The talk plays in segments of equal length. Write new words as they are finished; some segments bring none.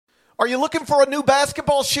Are you looking for a new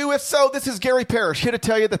basketball shoe? If so, this is Gary Parrish here to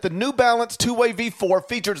tell you that the New Balance 2-Way V4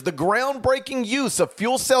 features the groundbreaking use of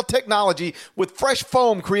fuel cell technology with fresh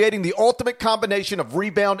foam, creating the ultimate combination of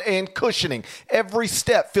rebound and cushioning. Every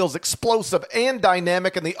step feels explosive and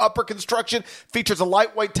dynamic, and the upper construction features a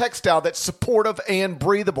lightweight textile that's supportive and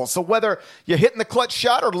breathable. So whether you're hitting the clutch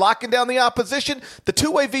shot or locking down the opposition, the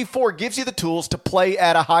 2-Way V4 gives you the tools to play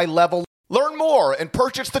at a high level. Learn more and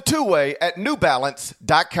purchase the 2-Way at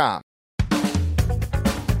newbalance.com.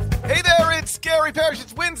 Hey there, it's Gary Parrish.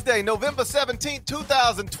 It's Wednesday, November 17th,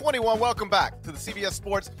 2021. Welcome back to the CBS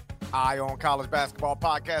Sports Eye on College Basketball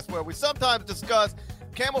podcast, where we sometimes discuss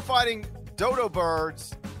camel fighting, dodo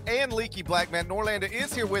birds, and leaky black man. Norlander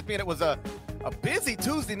is here with me, and it was a busy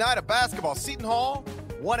Tuesday night of basketball. Seton Hall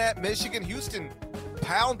won at Michigan. Houston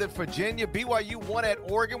pounded Virginia. BYU won at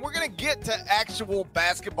Oregon. We're going to get to actual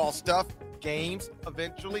basketball stuff, games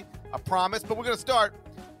eventually, I promise. But we're going to start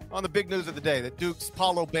on the big news of the day, that Duke's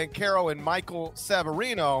Paolo Banchero and Michael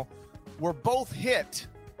Savarino were both hit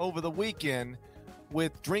over the weekend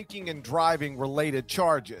with drinking and driving related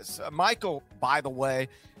charges. Michael, by the way,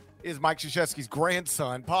 is Mike Krzyzewski's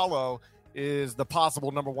grandson. Paolo is the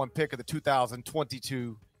possible number one pick of the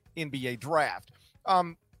 2022 NBA draft.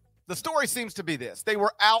 The story seems to be this. They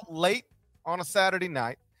were out late on a Saturday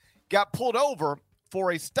night, got pulled over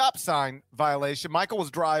for a stop sign violation. Michael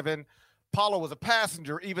was driving. Paolo was a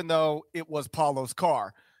passenger, even though it was Paolo's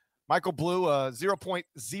car. Michael blew a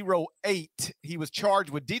 0.08. He was charged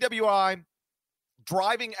with DWI,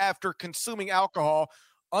 driving after consuming alcohol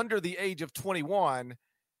under the age of 21,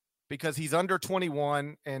 because he's under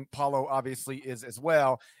 21, and Paolo obviously is as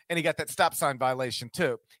well, and he got that stop sign violation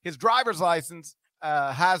too. His driver's license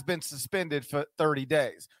has been suspended for 30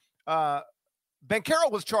 days. Banchero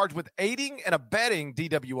was charged with aiding and abetting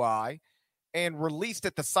DWI and released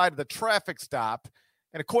at the site of the traffic stop.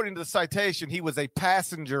 And according to the citation, he was a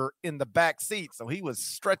passenger in the back seat, so he was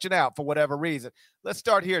stretching out for whatever reason. Let's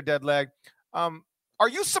start here, Deadleg. Are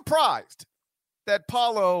you surprised that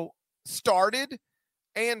Paolo started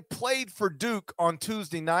and played for Duke on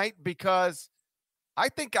Tuesday night? Because I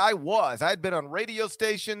think I was. I had been on radio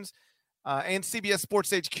stations and CBS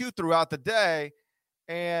Sports HQ throughout the day,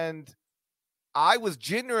 and I was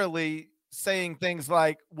generally saying things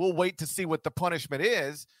like, we'll wait to see what the punishment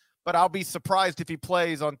is, but I'll be surprised if he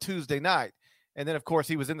plays on Tuesday night. And then, of course,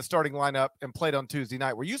 he was in the starting lineup and played on Tuesday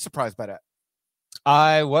night. Were you surprised by that?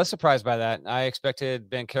 I was surprised by that. I expected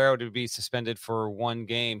Banchero to be suspended for one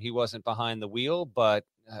game. He wasn't behind the wheel, but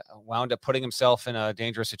wound up putting himself in a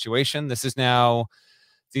dangerous situation. This is now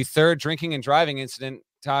the third drinking and driving incident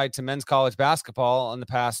tied to men's college basketball in the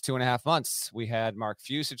past 2.5 months. We had Mark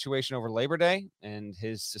Few's situation over Labor Day, and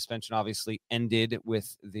his suspension obviously ended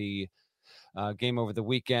with the game over the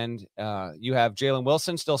weekend. You have Jalen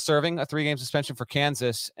Wilson still serving a 3-game suspension for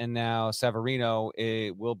Kansas, and now Savarino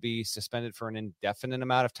will be suspended for an indefinite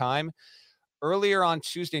amount of time. Earlier on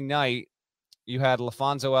Tuesday night, you had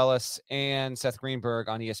LaFonso Ellis and Seth Greenberg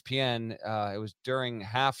on ESPN. It was during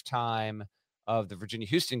halftime of the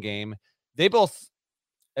Virginia-Houston game. They both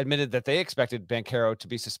admitted that they expected Banchero to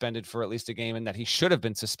be suspended for at least a game and that he should have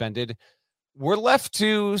been suspended. We're left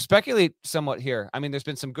to speculate somewhat here. I mean, there's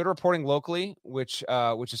been some good reporting locally, which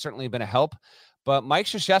has certainly been a help, but Mike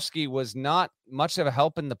Krzyzewski was not much of a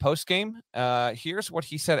help in the postgame. Here's what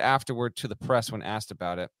he said afterward to the press when asked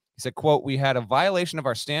about it. He said, quote, "We had a violation of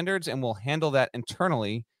our standards and we'll handle that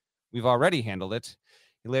internally. We've already handled it."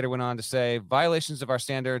 He later went on to say, "Violations of our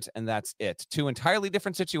standards, and that's it. Two entirely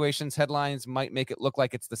different situations. Headlines might make it look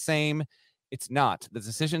like it's the same. It's not. The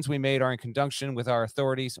decisions we made are in conjunction with our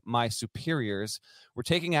authorities, my superiors. We're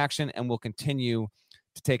taking action and will continue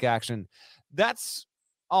to take action." That's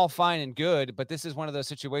all fine and good, but this is one of those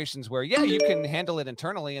situations where, yeah, you can handle it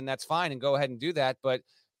internally, and that's fine, and go ahead and do that, but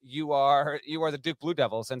you are the Duke Blue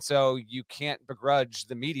Devils, and so you can't begrudge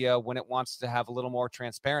the media when it wants to have a little more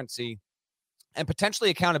transparency and potentially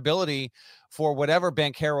accountability for whatever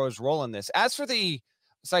Banchero's role in this. As for the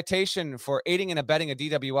citation for aiding and abetting a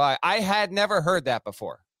DWI, I had never heard that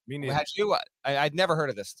before. Me neither. Had you? I'd never heard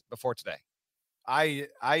of this before today. I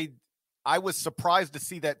was surprised to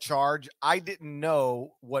see that charge. I didn't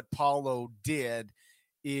know what Paolo did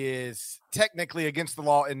is technically against the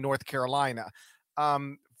law in North Carolina.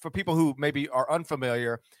 For people who maybe are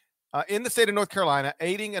unfamiliar, in the state of North Carolina,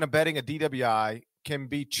 aiding and abetting a DWI can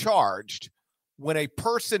be charged when a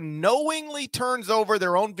person knowingly turns over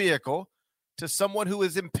their own vehicle to someone who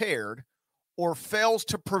is impaired or fails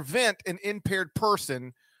to prevent an impaired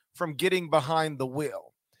person from getting behind the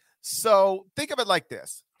wheel. So think of it like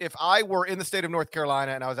this. If I were in the state of North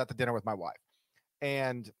Carolina and I was at the dinner with my wife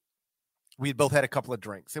and we both had a couple of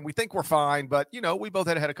drinks and we think we're fine, but we both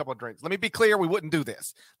had a couple of drinks. Let me be clear. We wouldn't do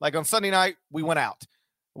this. Like on Sunday night, we went out,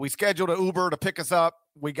 we scheduled an Uber to pick us up.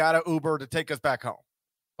 We got an Uber to take us back home.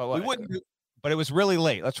 But we wouldn't do. But it was really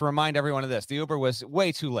late. Let's remind everyone of this. The Uber was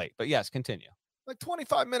way too late, but yes, continue. Like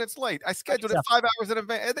 25 minutes late. I scheduled it 5 hours in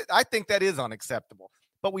advance. I think that is unacceptable,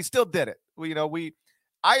 but we still did it.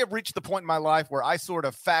 I have reached the point in my life where I sort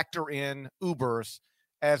of factor in Ubers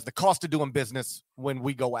as the cost of doing business when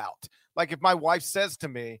we go out. Like if my wife says to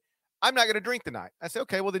me, I'm not going to drink tonight, I say,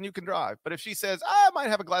 okay, well then you can drive. But if she says, I might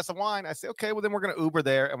have a glass of wine, I say, okay, well then we're going to Uber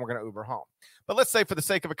there and we're going to Uber home. But let's say for the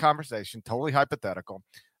sake of a conversation, totally hypothetical,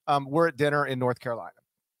 we're at dinner in North Carolina.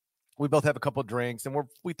 We both have a couple of drinks and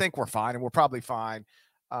we think we're fine and we're probably fine.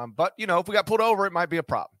 But if we got pulled over, it might be a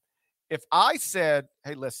problem. If I said,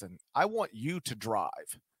 hey, listen, I want you to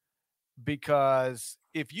drive because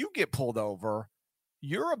if you get pulled over,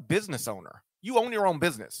 you're a business owner. You own your own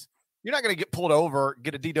business. You're not going to get pulled over,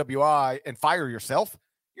 get a DWI, and fire yourself.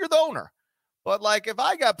 You're the owner. But like if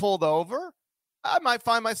I got pulled over, I might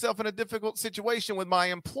find myself in a difficult situation with my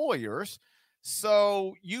employers.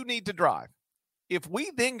 So you need to drive. If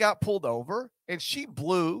we then got pulled over and she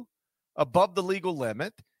blew above the legal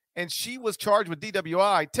limit and she was charged with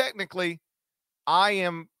DWI, technically, I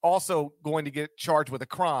am also going to get charged with a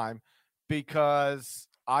crime because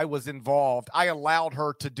I was involved. I allowed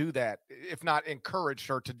her to do that, if not encouraged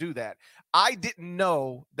her to do that. I didn't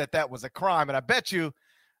know that was a crime. And I bet you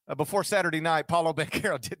before Saturday night, Paolo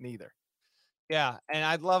Banchero didn't either. Yeah, and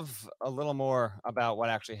I'd love a little more about what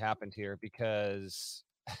actually happened here because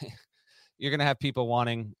you're going to have people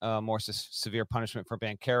wanting more severe punishment for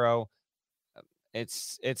Banchero.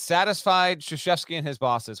 It's satisfied Krzyzewski and his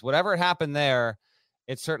bosses. Whatever happened there,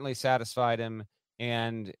 it certainly satisfied him.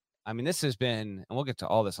 And I mean, this has been, and we'll get to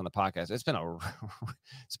all this on the podcast. It's been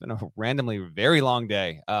a randomly very long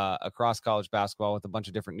day across college basketball with a bunch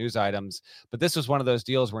of different news items. But this was one of those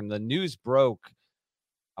deals when the news broke,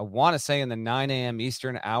 I want to say in the 9 a.m.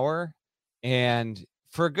 Eastern hour. And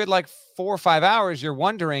for a good 4 or 5 hours, you're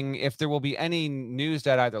wondering if there will be any news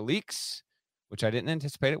that either leaks, which I didn't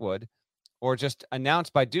anticipate it would, or just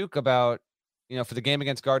announced by Duke about, for the game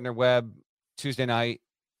against Gardner-Webb Tuesday night,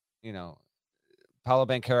 Paolo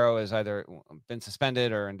Banchero has either been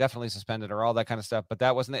suspended or indefinitely suspended or all that kind of stuff. But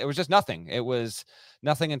that wasn't, it was just nothing. It was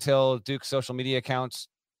nothing until Duke's social media accounts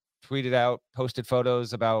tweeted out, posted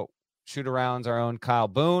photos about shoot-arounds. Our own Kyle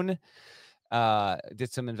Boone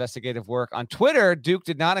did some investigative work. On Twitter, Duke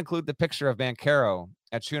did not include the picture of Banchero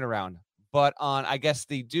at shoot-around. But on, I guess,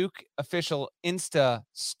 the Duke official Insta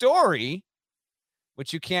story,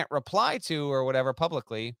 which you can't reply to or whatever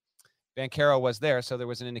publicly, Banchero was there, so there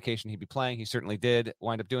was an indication he'd be playing. He certainly did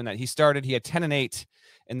wind up doing that. He had 10-8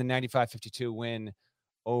 in the 95-52 win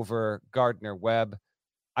over Gardner-Webb.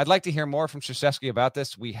 I'd like to hear more from Krzyzewski about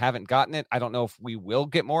this. We haven't gotten it. I don't know if we will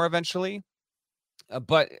get more eventually,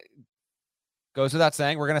 but goes without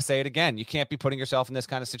saying, we're going to say it again. You can't be putting yourself in this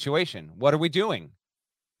kind of situation. What are we doing?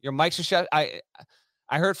 Your Mike Krzyzewski.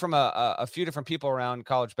 I heard from a few different people around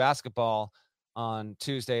college basketball on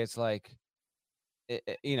Tuesday. It's like,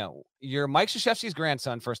 you're Mike Krzyzewski's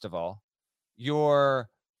grandson, first of all. Your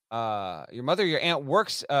mother, your aunt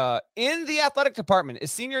works in the athletic department, is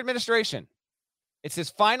senior administration. It's his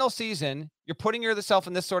final season. You're putting yourself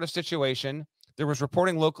in this sort of situation. There was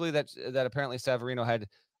reporting locally that apparently Savarino had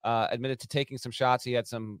admitted to taking some shots. He had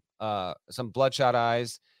some bloodshot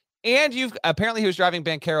eyes. And apparently he was driving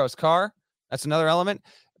Banchero's car. That's another element.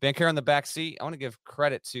 Banchero in the back seat. I want to give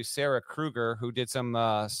credit to Sarah Kruger, who did some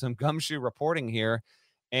gumshoe reporting here.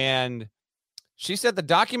 And she said the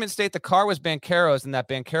documents state the car was Banchero's and that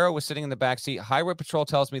Banchero was sitting in the back seat. Highway Patrol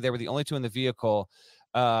tells me they were the only two in the vehicle.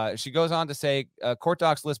 She goes on to say, court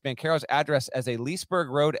docs list Banchero's address as a Leesburg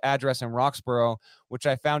Road address in Roxborough, which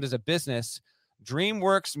I found as a business,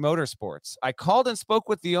 DreamWorks Motorsports. I called and spoke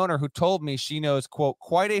with the owner who told me she knows, quote,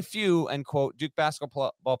 quite a few, end quote, Duke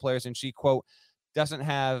basketball players, and she, quote, doesn't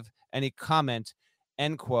have any comment,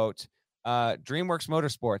 end quote. DreamWorks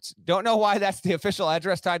Motorsports. Don't know why that's the official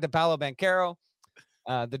address tied to Paolo Banchero.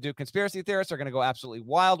 The Duke conspiracy theorists are going to go absolutely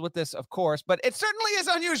wild with this, of course, but it certainly is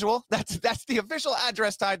unusual. That's the official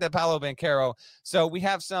address tied to Paolo Banchero. So we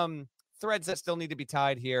have some threads that still need to be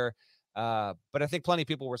tied here. But I think plenty of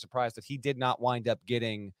people were surprised that he did not wind up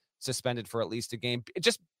getting suspended for at least a game.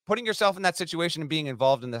 Just putting yourself in that situation and being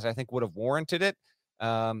involved in this, I think would have warranted it.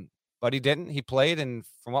 But he didn't. He played. And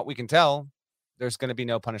from what we can tell, there's going to be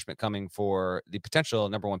no punishment coming for the potential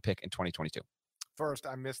number one pick in 2022. First,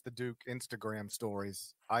 I missed the Duke Instagram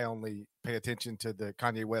stories. I only pay attention to the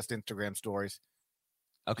Kanye West Instagram stories.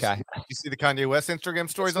 Okay. You see the Kanye West Instagram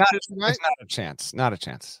stories? It's not a chance. Not a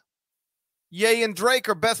chance. Ye and Drake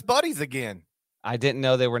are best buddies again. I didn't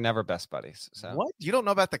know they were never best buddies. So what? You don't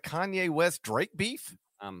know about the Kanye West Drake beef?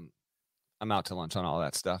 I'm out to lunch on all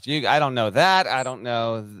that stuff. I don't know that. I don't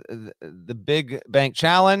know the Big Bank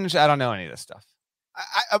Challenge. I don't know any of this stuff.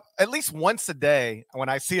 I at least once a day when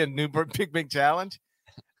I see a new Big Bank Challenge,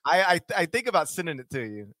 I think about sending it to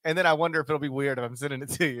you, and then I wonder if it'll be weird if I'm sending it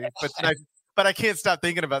to you. But I can't stop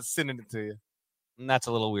thinking about sending it to you. And that's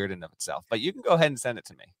a little weird in of itself. But you can go ahead and send it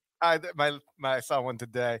to me. I saw one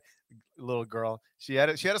today. Little girl. She had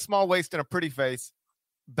a small waist and a pretty face.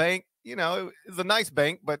 Bank, it was a nice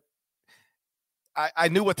bank, but I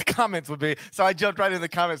knew what the comments would be, so I jumped right in the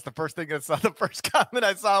comments. The first thing I saw, the first comment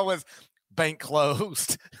I saw was "Bank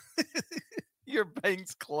closed." Your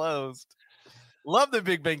bank's closed. Love the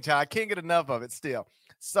Big Bank Challenge. I can't get enough of it still.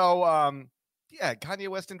 So, yeah, Kanye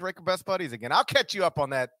West and Drake are best buddies again. I'll catch you up on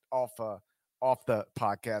that off the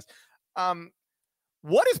podcast.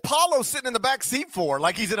 What is Paulo sitting in the back seat for?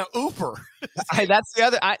 Like he's in an Uber. That's the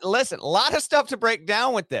other. Listen, a lot of stuff to break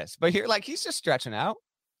down with this, but here, like, he's just stretching out.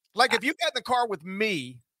 Like if you got in the car with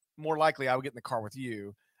me, more likely I would get in the car with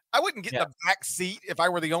you. I wouldn't get in the back seat if I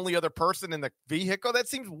were the only other person in the vehicle. That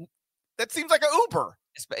seems like an Uber.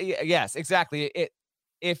 Yes, exactly.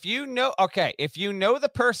 If you know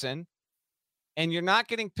the person and you're not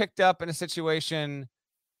getting picked up in a situation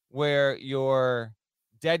where you're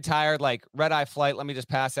dead tired, like red eye flight, let me just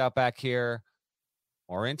pass out back here,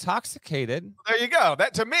 or intoxicated. There you go.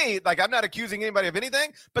 That to me, like I'm not accusing anybody of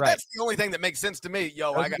anything, but that's the only thing that makes sense to me.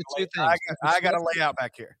 Yo, I got to lay out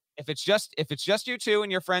back here. If it's just you two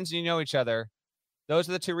and your friends and you know each other, those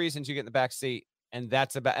are the two reasons you get in the back seat, and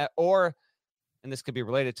that's about. And this could be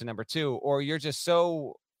related to number two, or you're just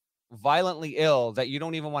so violently ill that you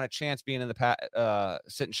don't even want a chance being in the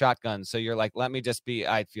sitting shotgun. So you're like,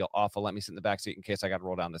 I feel awful. Let me sit in the back seat in case I got to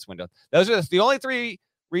roll down this window. Those are the only three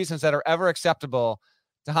reasons that are ever acceptable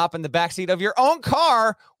to hop in the backseat of your own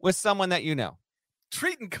car with someone that you know.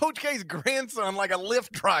 Treating Coach K's grandson like a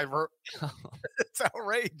Lyft driver. It's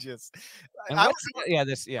outrageous. I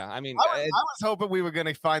was hoping we were going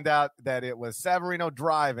to find out that it was Savarino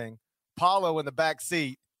driving, Paulo in the back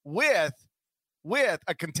seat with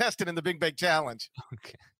a contestant in the Big Bank Challenge.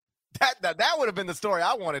 Okay. That would have been the story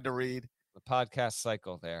I wanted to read. The podcast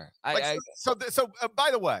cycle there. So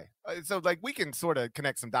by the way, we can sort of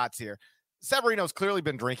connect some dots here. Savarino's clearly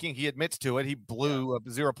been drinking. He admits to it. He blew a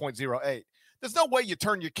 0.08. There's no way you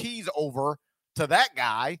turn your keys over to that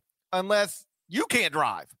guy unless you can't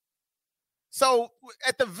drive. So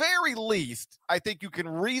at the very least, I think you can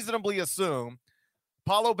reasonably assume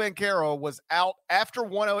Paulo Banchero was out after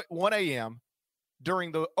 1 a.m.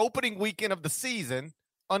 during the opening weekend of the season,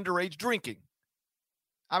 underage drinking.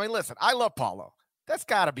 I mean, listen, I love Paulo. That's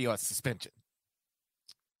got to be a suspension.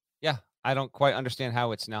 Yeah, I don't quite understand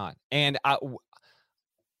how it's not. And,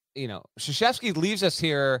 Krzyzewski leaves us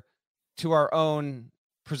here to our own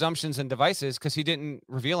presumptions and devices because he didn't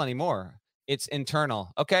reveal anymore. It's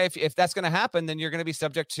internal. Okay, if that's going to happen, then you're going to be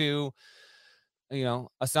subject to,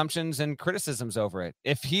 assumptions and criticisms over it.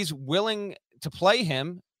 If he's willing to play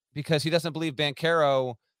him because he doesn't believe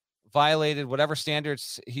Banchero violated whatever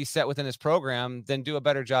standards he set within his program, then do a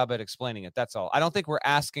better job at explaining it. That's all. I don't think we're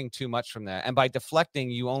asking too much from that. And by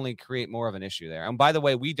deflecting, you only create more of an issue there. And by the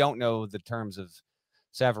way, we don't know the terms of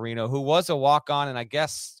Savarino, who was a walk-on and I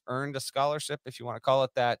guess earned a scholarship, if you want to call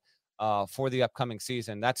it that, for the upcoming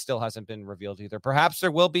season. That still hasn't been revealed either. Perhaps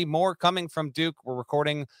there will be more coming from Duke. We're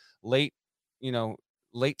recording late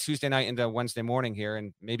Tuesday night into Wednesday morning here,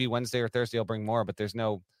 and maybe Wednesday or Thursday will bring more, but there's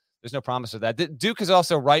no promise of that. Duke is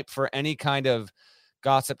also ripe for any kind of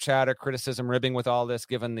gossip, chatter, criticism, ribbing with all this,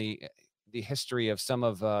 given the history of some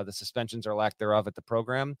of the suspensions or lack thereof at the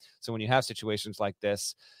program. So when you have situations like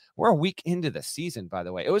this, we're a week into the season, by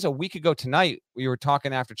the way. It was a week ago tonight. We were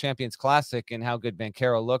talking after Champions Classic and how good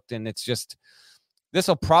Banchero looked. And it's just, this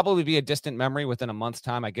will probably be a distant memory within a month's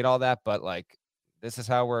time. I get all that, but like, this is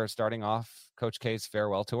how we're starting off Coach K's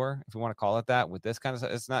farewell tour, if you want to call it that, with this kind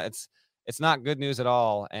of stuff. It's not good news at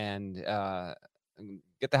all. And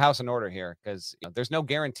get the house in order here, because there's no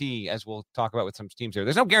guarantee, as we'll talk about with some teams here.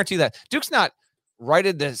 There's no guarantee that Duke's not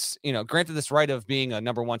granted this right of being a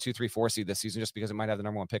number 1, 2, 3, 4 seed this season just because it might have the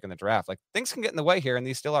number 1 pick in the draft. Like, things can get in the way here, and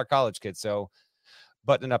these still are college kids. So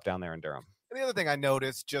button it up down there in Durham. And the other thing I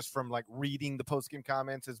noticed just from like reading the postgame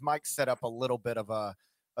comments is Mike set up a little bit of a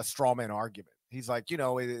straw man argument. He's like,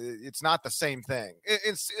 it's not the same thing.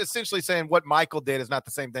 It's essentially saying what Michael did is not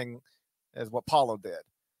the same thing as what Paulo did.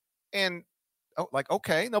 And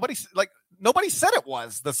okay, nobody said it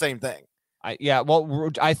was the same thing.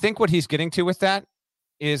 I think what he's getting to with that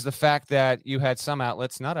is the fact that you had some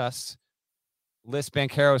outlets, not us, list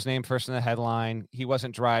Banchero's name first in the headline. He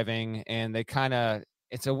wasn't driving, and they kind of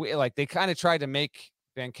tried to make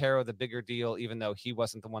Banchero the bigger deal, even though he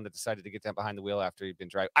wasn't the one that decided to get down behind the wheel after he'd been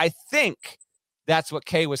driving. I think that's what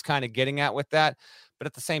Kay was kind of getting at with that. But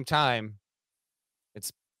at the same time,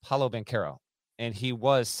 it's Paolo Banchero, and he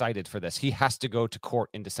was cited for this. He has to go to court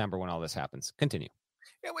in December when all this happens. Continue.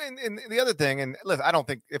 Yeah, and the other thing, and listen, I don't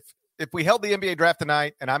think if we held the NBA draft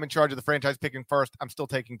tonight and I'm in charge of the franchise picking first, I'm still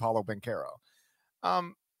taking Paolo Banchero.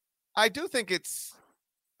 I do think it's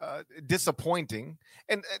disappointing.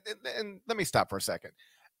 And let me stop for a second.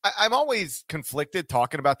 I'm always conflicted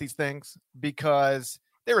talking about these things because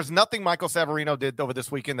there is nothing Michael Savarino did over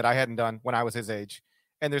this weekend that I hadn't done when I was his age.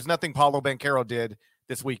 And there's nothing Paolo Banchero did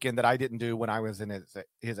this weekend that I didn't do when I was in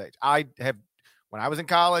his age. When I was in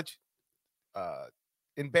college,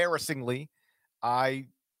 embarrassingly, I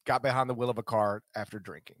got behind the wheel of a car after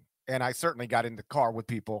drinking. And I certainly got in the car with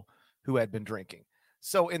people who had been drinking.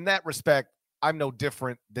 So in that respect, I'm no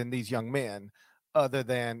different than these young men, other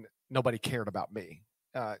than nobody cared about me.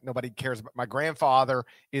 Nobody cares about my grandfather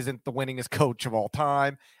isn't the winningest coach of all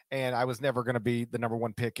time. And I was never going to be the number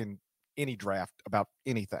one pick in any draft about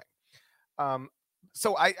anything.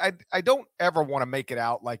 So I don't ever want to make it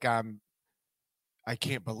out like I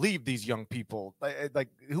can't believe these young people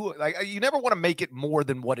you never want to make it more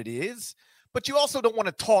than what it is, but you also don't want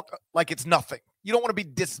to talk like it's nothing. You don't want to be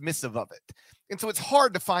dismissive of it. And so it's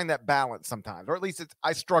hard to find that balance sometimes, or at least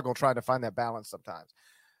I struggle trying to find that balance sometimes.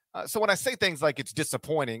 So when I say things like it's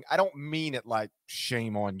disappointing, I don't mean it like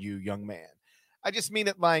shame on you, young man. I just mean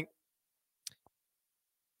it like,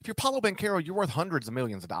 if you're Paolo Banchero, you're worth hundreds of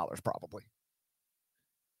millions of dollars, probably.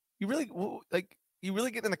 You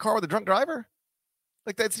really get in the car with a drunk driver?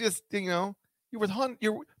 Like, that's just, you're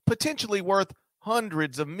potentially worth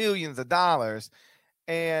hundreds of millions of dollars.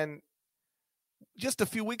 And just a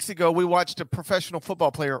few weeks ago, we watched a professional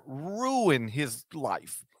football player ruin his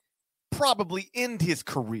life, probably end his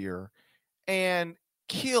career, and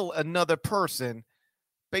kill another person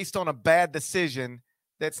based on a bad decision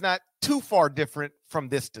that's not too far different from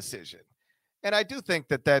this decision. And I do think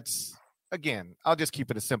that's, again, I'll just keep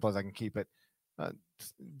it as simple as I can keep it,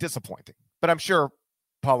 disappointing. But I'm sure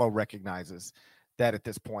Paulo recognizes that at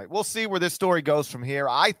this point. We'll see where this story goes from here.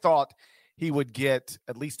 I thought he would get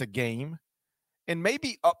at least a game and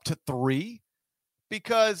maybe up to 3,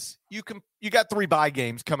 because you got 3 bye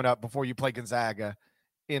games coming up before you play Gonzaga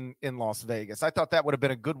in Las Vegas. I thought that would have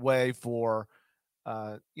been a good way for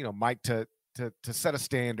Mike to set a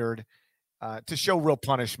standard, to show real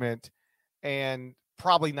punishment, and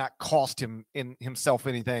probably not cost himself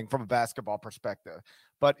anything from a basketball perspective.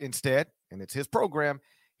 But instead, and it's his program,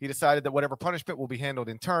 he decided that whatever punishment will be handled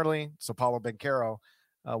internally. So Paolo Banchero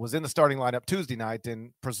was in the starting lineup Tuesday night,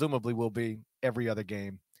 and presumably will be every other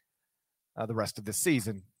game the rest of this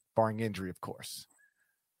season, barring injury, of course.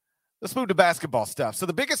 Let's move to basketball stuff. So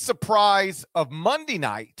the biggest surprise of Monday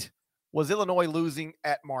night was Illinois losing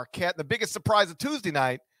at Marquette. The biggest surprise of Tuesday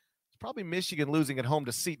night is probably Michigan losing at home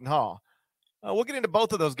to Seton Hall. We'll get into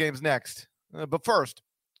both of those games next. But first,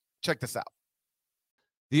 check this out.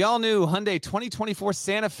 The all-new Hyundai 2024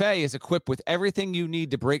 Santa Fe is equipped with everything you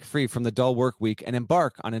need to break free from the dull work week and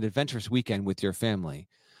embark on an adventurous weekend with your family.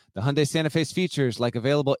 The Hyundai Santa Fe's features like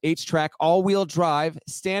available H-Track all-wheel drive,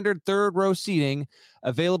 standard third-row seating,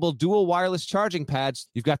 available dual wireless charging pads.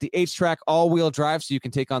 You've got the H-Track all-wheel drive so you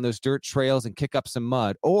can take on those dirt trails and kick up some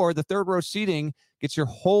mud. Or the third-row seating gets your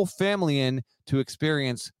whole family in to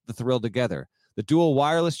experience the thrill together. The dual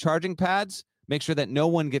wireless charging pads make sure that no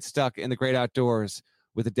one gets stuck in the great outdoors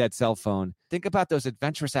with a dead cell phone. Think about those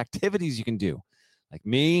adventurous activities you can do. Like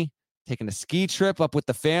me, taking a ski trip up with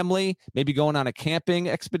the family, maybe going on a camping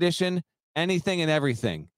expedition, anything and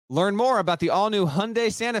everything. Learn more about the all-new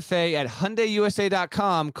Hyundai Santa Fe at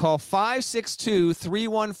HyundaiUSA.com. Call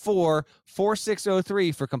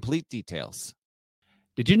 562-314-4603 for complete details.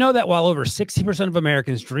 Did you know that while over 60% of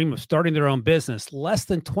Americans dream of starting their own business, less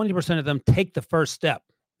than 20% of them take the first step?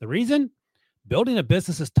 The reason? Building a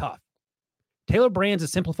business is tough. Taylor Brands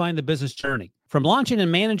is simplifying the business journey. From launching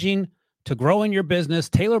and managing to growing your business,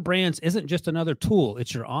 Taylor Brands isn't just another tool.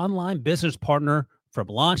 It's your online business partner from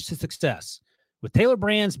launch to success. With Taylor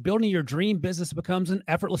Brands, building your dream business becomes an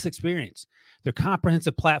effortless experience. Their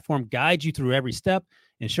comprehensive platform guides you through every step,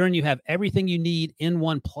 ensuring you have everything you need in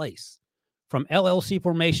one place. From LLC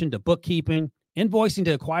formation to bookkeeping, invoicing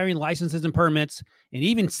to acquiring licenses and permits, and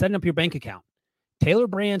even setting up your bank account, Taylor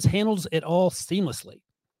Brands handles it all seamlessly.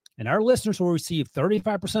 And our listeners will receive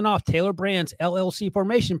 35% off Taylor Brands LLC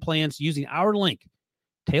formation plans using our link,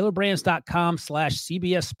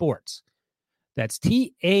 taylorbrands.com/CBS Sports. That's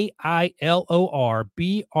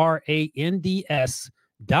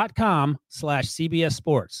TaylorBrands.com/CBS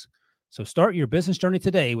Sports. So start your business journey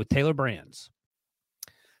today with Taylor Brands.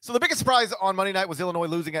 So the biggest surprise on Monday night was Illinois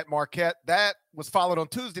losing at Marquette. That was followed on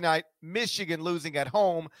Tuesday night, Michigan losing at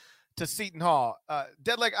home to Seton Hall.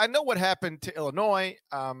 Deadleg, I know what happened to Illinois.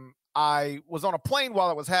 I was on a plane while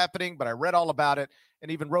it was happening, but I read all about it and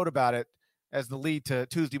even wrote about it as the lead to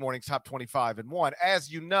Tuesday morning's top 25 and 1.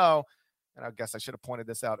 As you know, and I guess I should have pointed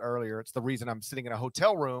this out earlier, it's the reason I'm sitting in a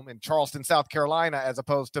hotel room in Charleston, South Carolina, as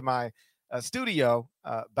opposed to my studio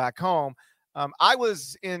back home. I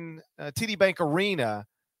was in TD Bank Arena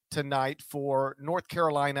tonight for North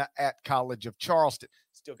Carolina at College of Charleston.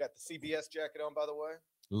 Still got the CBS jacket on, by the way.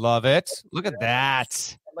 Love it. Look at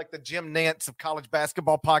that. Like the Jim Nantz of college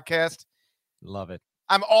basketball podcast. Love it.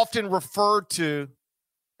 I'm often referred to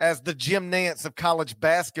as the Jim Nantz of college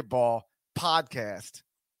basketball podcast.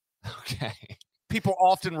 Okay. People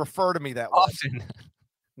often refer to me that way. Often.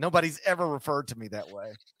 Nobody's ever referred to me that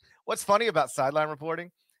way. What's funny about sideline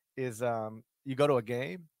reporting is you go to a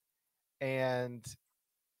game and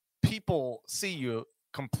people see you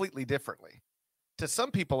completely differently. To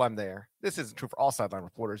some people, I'm there. This isn't true for all sideline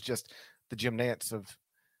reporters, just the Jim Nantz of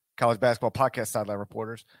college basketball podcast sideline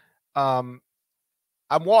reporters. I'm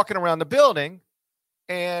walking around the building,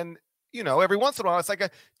 and, you know, every once in a while, it's like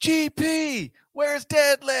a GP, where's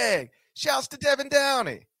Deadleg? Shouts to Devin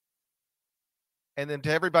Downey. And then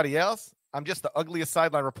to everybody else, I'm just the ugliest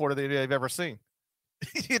sideline reporter that they've ever seen.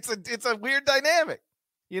 It's a weird dynamic,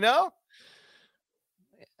 you know?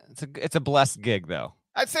 It's a blessed gig, though.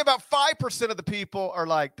 I'd say about 5% of the people are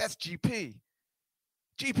like, that's GP.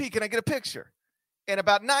 GP, can I get a picture? And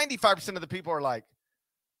about 95% of the people are like,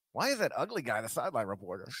 why is that ugly guy the sideline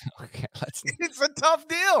reporter? Okay, it's a tough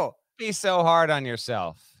deal. Be so hard on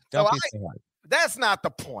yourself. Don't be so hard. That's not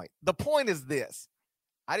the point. The point is this.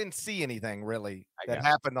 I didn't see anything really that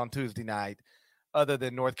happened on Tuesday night other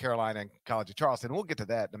than North Carolina and College of Charleston. We'll get to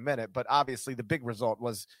that in a minute. But obviously the big result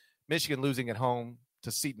was Michigan losing at home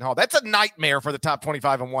to Seton Hall. That's a nightmare for the top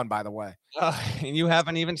 25 and 1, by the way. And you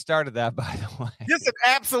haven't even started that, by the way. Just an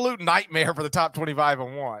absolute nightmare for the top 25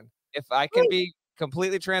 and 1. If I can be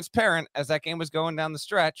completely transparent, as that game was going down the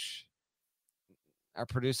stretch, our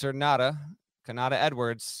producer Kanata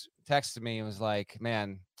Edwards texted me and was like,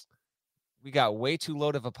 man, we got way too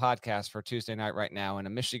load of a podcast for Tuesday night right now, and a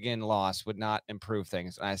Michigan loss would not improve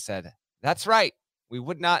things. And I said, that's right. We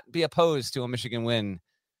would not be opposed to a Michigan win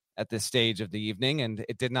at this stage of the evening, and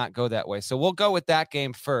it did not go that way. So we'll go with that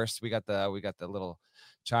game first. We got the little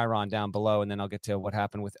chyron down below, and then I'll get to what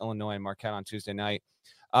happened with Illinois and Marquette on Tuesday night.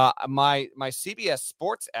 My CBS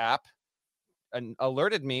Sports app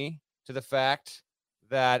alerted me to the fact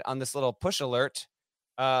that on this little push alert,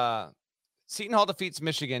 Seton Hall defeats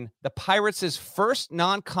Michigan, the Pirates' first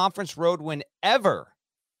non-conference road win ever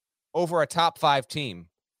over a top 5 team.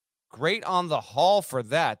 Great on the Hall for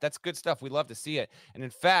that. That's good stuff. We love to see it. And in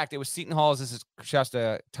fact, it was Seton Hall's. This is shouts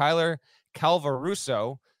to Tyler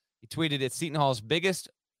Calvaruso. He tweeted, it's Seton Hall's biggest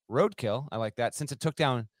roadkill. I like that, since it took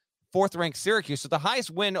down 4th-ranked Syracuse. So the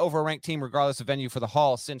highest win over a ranked team, regardless of venue, for the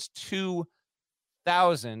Hall since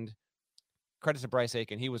 2000. Credit to Bryce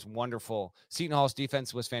Aiken. He was wonderful. Seton Hall's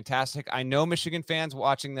defense was fantastic. I know Michigan fans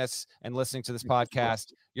watching this and listening to this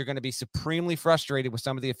podcast, you're going to be supremely frustrated with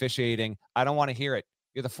some of the officiating. I don't want to hear it.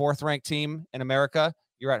 You're the 4th-ranked team in America.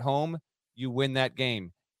 You're at home. You win that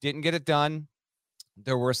game. Didn't get it done.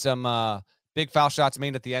 There were some big foul shots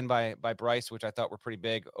made at the end by Bryce, which I thought were pretty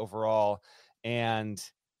big overall. And,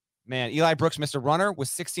 man, Eli Brooks missed a runner with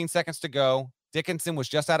 16 seconds to go. Dickinson was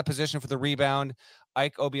just out of position for the rebound.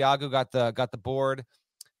 Ike Obiagu got the board.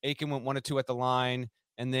 Aiken went 1 or 2 at the line.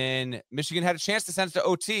 And then Michigan had a chance to send it to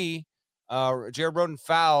OT. Jared Roden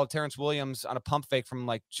fouled Terrence Williams on a pump fake from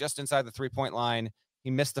like just inside the 3-point line. He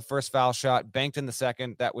missed the first foul shot, banked in the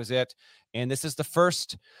second. That was it. And this is the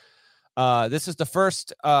first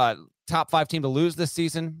top 5 team to lose this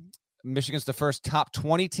season. Michigan's the first top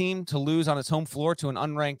 20 team to lose on its home floor to an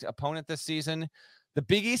unranked opponent this season. The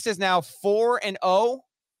Big East is now 4-0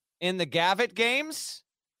 in the Gavitt games.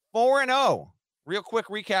 4-0. Real quick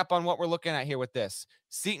recap on what we're looking at here with this.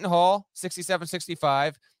 Seton Hall,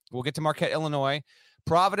 67-65. We'll get to Marquette, Illinois.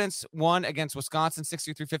 Providence won against Wisconsin,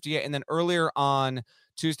 63-58. And then earlier on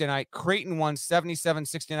Tuesday night, Creighton won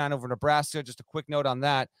 77-69 over Nebraska. Just a quick note on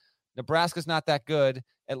that. Nebraska's not that good.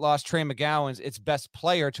 It lost Trey McGowan's its best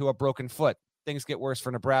player to a broken foot. Things get worse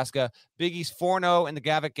for Nebraska. Big East 4-0 in the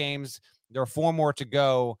Gavitt games. There are 4 more to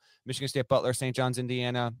go. Michigan State, Butler, St. John's,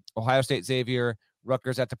 Indiana, Ohio State, Xavier,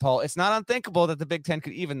 Rutgers at DePaul. It's not unthinkable that the Big Ten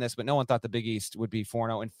could even this, but no one thought the Big East would be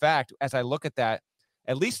 4-0. In fact, as I look at that,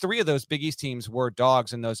 at least 3 of those Big East teams were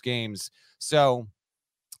dogs in those games. So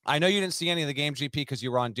I know you didn't see any of the game, GP, because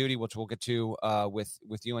you were on duty, which we'll get to with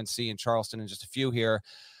UNC and Charleston in just a few here.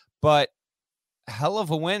 But hell of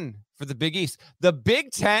a win for the Big East. The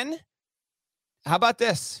Big Ten, how about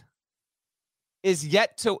this, is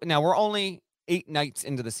yet to – now, we're only 8 nights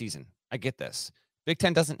into the season. I get this. Big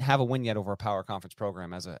Ten doesn't have a win yet over a power conference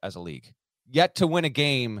program as a league. Yet to win a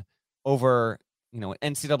game over – an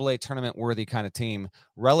NCAA tournament worthy kind of team.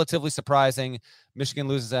 Relatively surprising. Michigan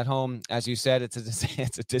loses at home. As you said, it's a disaster.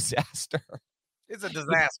 It's a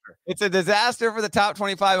disaster. It's a disaster for the top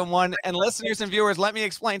 25-1. And listeners and viewers, let me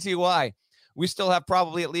explain to you why. We still have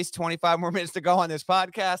probably at least 25 more minutes to go on this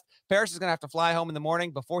podcast. Parrish is going to have to fly home in the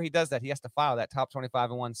morning. Before he does that, he has to file that top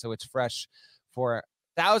 25-1 so it's fresh for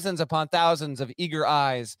thousands upon thousands of eager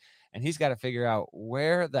eyes. And he's got to figure out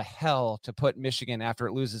where the hell to put Michigan after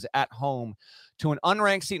it loses at home to an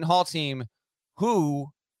unranked Seton Hall team who,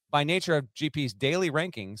 by nature of GP's daily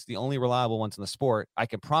rankings, the only reliable ones in the sport, I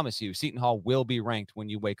can promise you Seton Hall will be ranked when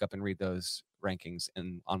you wake up and read those rankings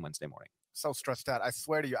on Wednesday morning. So stressed out. I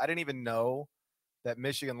swear to you, I didn't even know that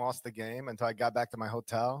Michigan lost the game until I got back to my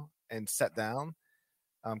hotel and sat down.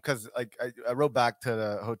 Because I rode back to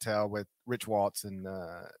the hotel with Rich Waltz and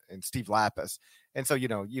Steve Lapis. And so, you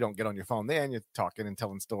don't get on your phone then. You're talking and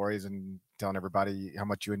telling stories and telling everybody how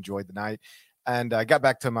much you enjoyed the night. And I got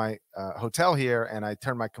back to my hotel here, and I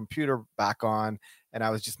turned my computer back on, and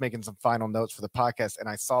I was just making some final notes for the podcast, and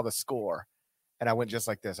I saw the score, and I went just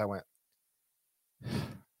like this. I went,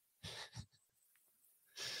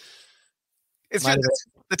 it's just,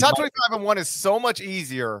 the top 25-1 is so much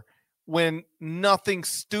easier when nothing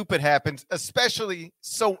stupid happens, especially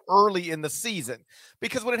so early in the season.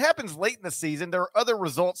 Because when it happens late in the season, there are other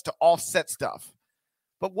results to offset stuff.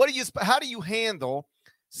 But how do you handle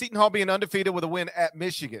Seton Hall being undefeated with a win at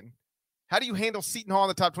Michigan? How do you handle Seton Hall in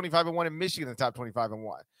the top 25-1 and Michigan in the top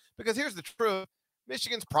 25-1? Because here's the truth.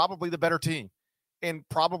 Michigan's probably the better team and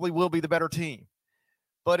probably will be the better team.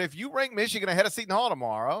 But if you rank Michigan ahead of Seton Hall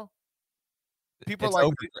tomorrow, people are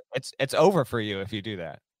like, it's over for you if you do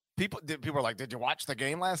that. People are like, did you watch the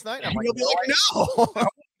game last night? I'm like,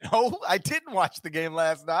 no, I didn't watch the game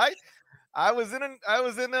last night. I was in an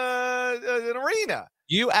arena.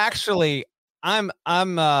 You actually, I'm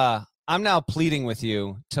now pleading with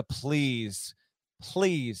you to please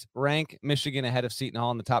rank Michigan ahead of Seton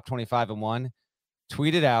Hall in the top 25-1.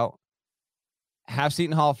 Tweet it out. Have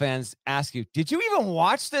Seton Hall fans ask you, did you even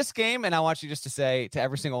watch this game? And I want you just to say to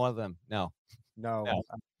every single one of them, no.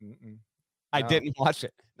 I didn't watch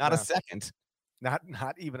it. Not a second. Not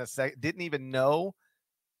even a second. Didn't even know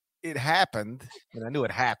it happened. And I knew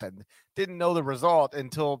it happened. Didn't know the result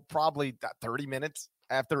until probably 30 minutes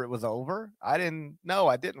after it was over. I didn't know.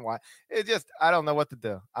 I didn't watch. I don't know what to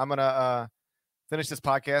do. I'm going to finish this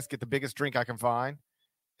podcast, get the biggest drink I can find,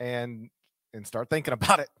 and start thinking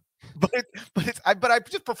about it. But I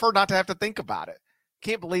just prefer not to have to think about it.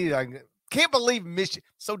 Can't believe Michigan.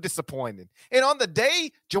 So disappointed. And on the day,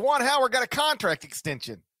 Juwan Howard got a contract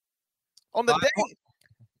extension. On the day,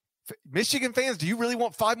 Michigan fans, do you really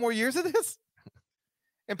want 5 more years of this?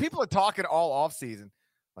 And people are talking all offseason.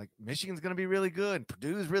 Like, Michigan's going to be really good.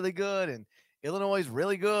 Purdue's really good. And Illinois is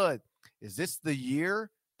really good. Is this the year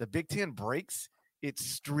the Big Ten breaks its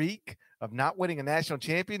streak of not winning a national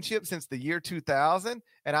championship since the year 2000?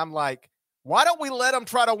 And I'm like, why don't we let them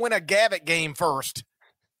try to win a Gavitt game first?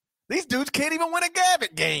 These dudes can't even win a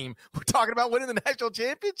Gavitt game. We're talking about winning the national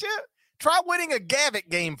championship. Try winning a Gavitt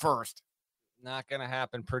game first. Not going to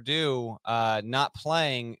happen. Purdue not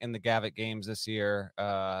playing in the Gavitt games this year.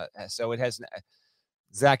 So it has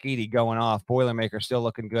Zach Edey going off. Boilermaker still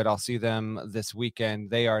looking good. I'll see them this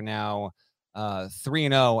weekend. They are now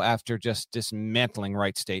 3-0 after just dismantling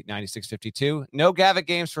Wright State 96-52. No Gavitt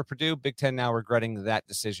games for Purdue. Big Ten now regretting that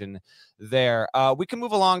decision there. We can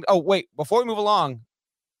move along. Oh, wait. Before we move along,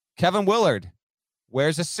 Kevin Willard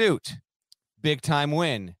wears a suit. Big time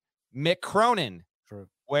win. Mick Cronin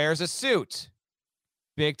wears a suit.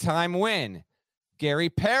 Big time win. Gary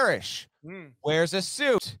Parrish wears a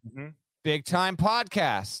suit. Big time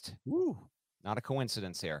podcast. Woo. Not a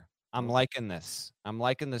coincidence here. I'm liking this.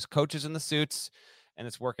 Coaches in the suits, and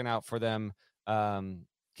it's working out for them.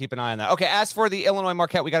 Keep an eye on that. Okay, as for the Illinois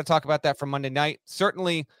Marquette, we got to talk about that from Monday night.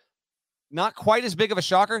 Certainly not quite as big of a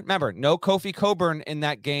shocker. Remember, no Kofi Cockburn in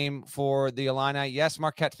that game for the Illini. Yes,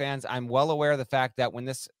 Marquette fans, I'm well aware of the fact that when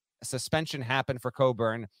this suspension happened for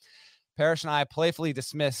Cockburn, Parrish and I playfully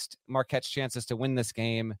dismissed Marquette's chances to win this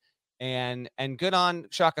game. And good on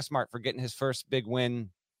Shaka Smart for getting his first big win.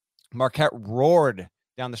 Marquette roared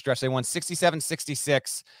down the stretch. They won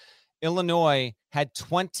 67-66. Illinois had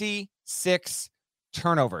 26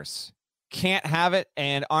 turnovers. Can't have it.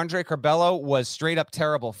 And Andre Curbelo was straight up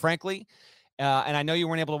terrible, frankly. And I know you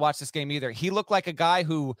weren't able to watch this game either. He looked like a guy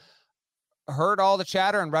who heard all the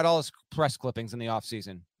chatter and read all his press clippings in the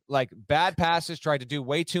offseason. Like bad passes, tried to do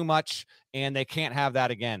way too much, and they can't have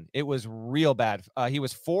that again. It was real bad. He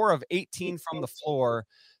was 4 of 18 from the floor,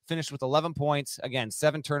 finished with 11 points. Again,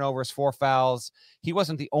 7 turnovers, 4 fouls. He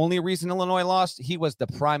wasn't the only reason Illinois lost. He was the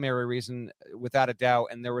primary reason, without a doubt.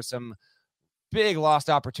 And there were some big lost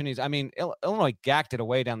opportunities. I mean, Illinois gacked it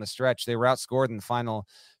away down the stretch. They were outscored in the final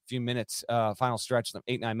few minutes, final stretch,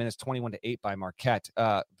 8-9 minutes, 21-8 by Marquette.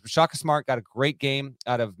 Shaka Smart got a great game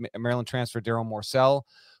out of Maryland transfer Daryl Morcell,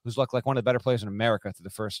 who's looked like one of the better players in America through the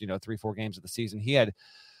first, 3-4 games of the season. He had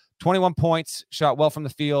 21 points, shot well from the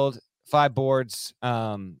field, 5 boards.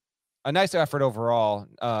 A nice effort overall.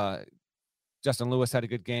 Justin Lewis had a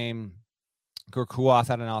good game. Gur Kuath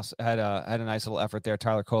had a nice little effort there.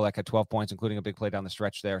 Tyler Kolek had 12 points, including a big play down the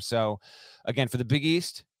stretch there. So, again, for the Big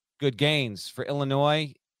East, good gains. For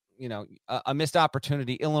Illinois, a missed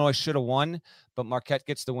opportunity. Illinois should have won, but Marquette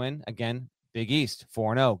gets the win. Again, Big East,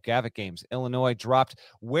 4-0, Gavitt games. Illinois dropped.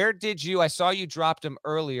 I saw you dropped them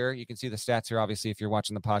earlier. You can see the stats here, obviously, if you're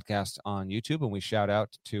watching the podcast on YouTube, and we shout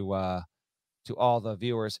out to all the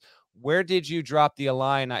viewers. Where did you drop the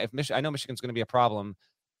line? I know Michigan's going to be a problem,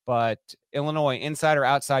 but Illinois, inside or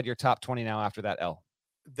outside your top 20 now after that L?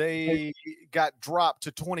 They got dropped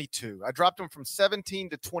to 22. I dropped them from 17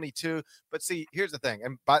 to 22. But see, here's the thing.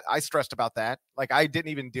 And I stressed about that. Like, I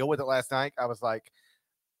didn't even deal with it last night. I was like,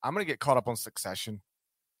 I'm going to get caught up on Succession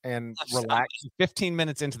and relax. 15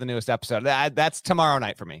 minutes into the newest episode. That's tomorrow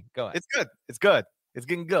night for me. Go ahead. It's good. It's good. It's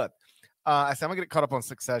getting good. I said, I'm going to get caught up on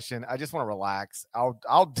Succession. I just want to relax.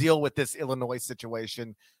 I'll deal with this Illinois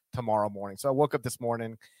situation tomorrow morning. So I woke up this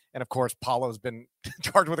morning, and of course, Paulo's been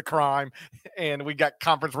charged with a crime, and we got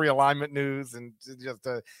conference realignment news, and just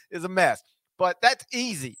is a mess. But that's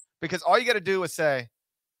easy because all you got to do is say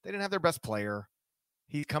they didn't have their best player.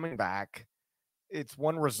 He's coming back. It's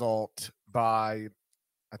one result by,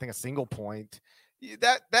 I think, a single point.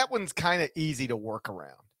 That one's kind of easy to work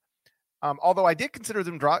around. Although I did consider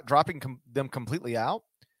them dropping them completely out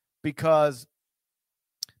because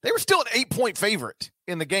they were still an 8-point favorite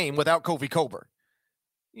in the game without Kofi Cockburn.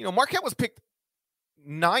 Marquette was picked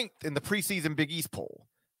 9th in the preseason Big East poll.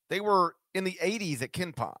 They were in the 80s at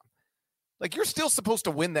KenPom. Like, you're still supposed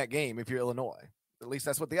to win that game if you're Illinois. At least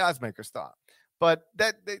that's what the odds makers thought. But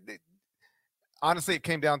honestly, it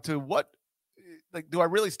came down to do I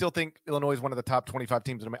really still think Illinois is one of the top 25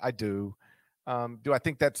 teams? I do. Do I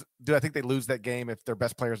think they lose that game if their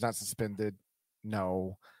best player is not suspended?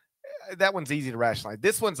 No. That one's easy to rationalize.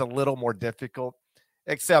 This one's a little more difficult,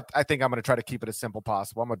 except I think I'm going to try to keep it as simple as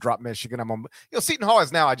possible. I'm going to drop Michigan. Seton Hall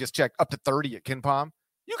is now, I just checked, up to 30 at KenPom.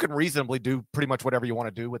 You can reasonably do pretty much whatever you want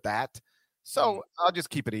to do with that. So I'll just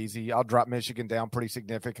keep it easy. I'll drop Michigan down pretty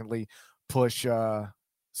significantly, push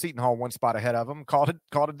Seton Hall one spot ahead of them, call it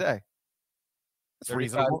a day. That's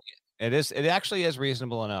reasonable. It is. It actually is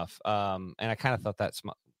reasonable enough. And I kind of thought that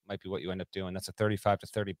might be what you end up doing. That's a 35 to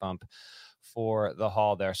 30 bump for the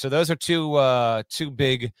Hall there. So those are two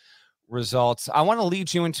big results. I want to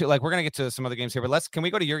lead you into, we're going to get to some other games here, but can we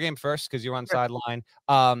go to your game first? Cause you're on sideline.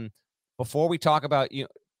 Before we talk about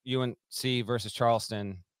UNC versus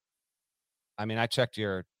Charleston, I mean, I checked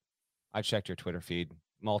your Twitter feed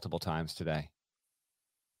multiple times today.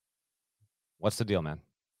 What's the deal, man?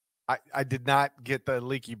 I did not get the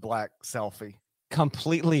Leaky Black selfie.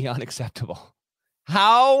 Completely unacceptable.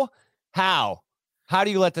 How do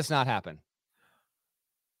you let this not happen?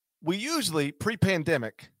 We usually,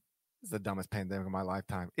 pre-pandemic, this is the dumbest pandemic of my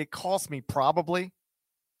lifetime. It cost me probably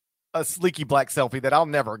a Leaky Black selfie that I'll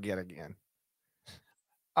never get again.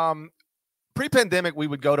 Pre-pandemic, we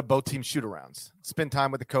would go to both team shoot-arounds, spend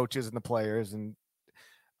time with the coaches and the players. And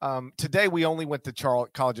today, we only went to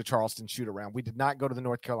College of Charleston shoot-around. We did not go to the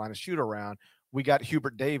North Carolina shoot-around. We got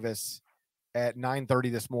Hubert Davis at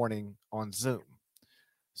 9:30 this morning on Zoom.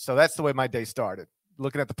 So that's the way my day started,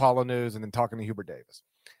 looking at the Paulo News and then talking to Hubert Davis.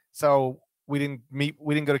 So we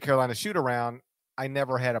didn't go to Carolina shoot-around. I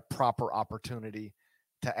never had a proper opportunity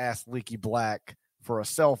to ask Leaky Black for a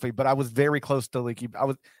selfie, but I was very close to Leaky.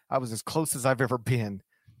 I was as close as I've ever been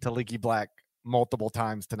to Leaky Black multiple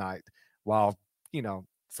times tonight while,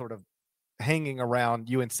 sort of hanging around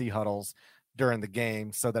UNC huddles during the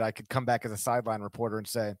game so that I could come back as a sideline reporter and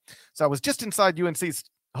say, so I was just inside UNC's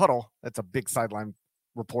huddle. That's a big sideline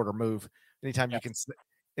reporter move. Anytime you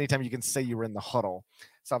can say you were in the huddle.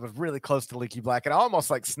 So I was really close to Leaky Black, and I almost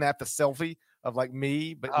snapped a selfie of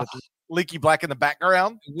me, but with Leaky Black in the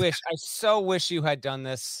background. I so wish you had done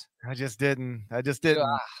this. I just didn't.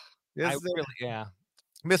 Yeah.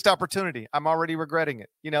 Missed opportunity. I'm already regretting it.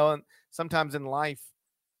 And sometimes in life,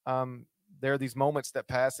 there are these moments that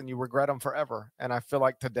pass and you regret them forever. And I feel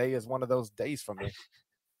like today is one of those days for me.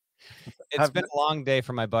 It's been a long day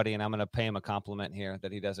for my buddy, and I'm going to pay him a compliment here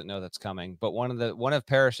that he doesn't know that's coming. But one of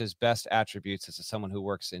Parrish's best attributes as someone who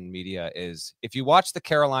works in media is if you watch the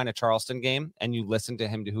Carolina Charleston game and you listen to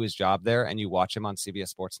him do his job there, and you watch him on CBS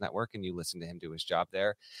Sports Network and you listen to him do his job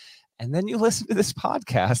there, and then you listen to this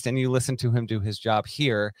podcast and you listen to him do his job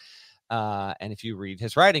here. And if you read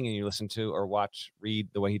his writing and you listen to or read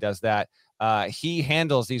the way he does that, he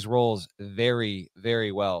handles these roles very,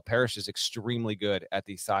 very well. Parrish is extremely good at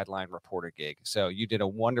the sideline reporter gig. So you did a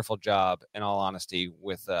wonderful job, in all honesty,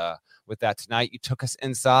 with that tonight. You took us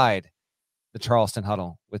inside the Charleston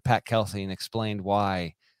huddle with Pat Kelsey and explained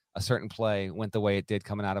why a certain play went the way it did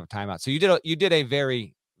coming out of a timeout. So you did a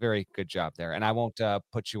very, very good job there. And I won't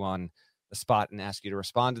put you on the spot and ask you to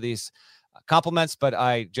respond to these compliments, but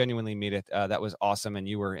I genuinely mean it. That was awesome, and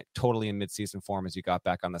you were totally in midseason form as you got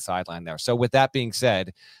back on the sideline there. So with that being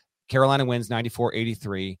said, Carolina wins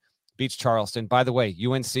 94-83, beats Charleston. By the way,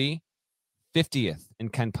 UNC 50th in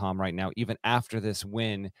KenPom right now, even after this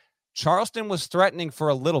win. Charleston was threatening for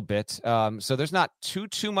a little bit, so there's not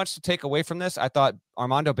too much to take away from this. I thought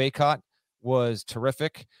Armando Bacot was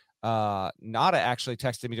terrific. Nada actually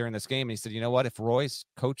texted me during this game and he said, you know what, if Roy's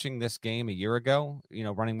coaching this game a year ago,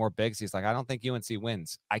 running more bigs, he's like, I don't think UNC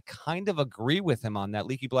wins. I kind of agree with him on that.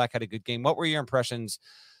 Leaky Black had a good game. What were your impressions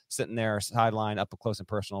sitting there sideline up close and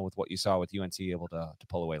personal with what you saw with UNC able to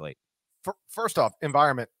pull away late? First off,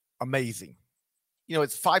 environment, amazing.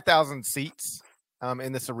 It's 5,000 seats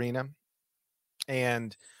in this arena.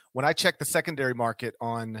 And when I checked the secondary market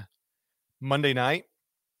on Monday night,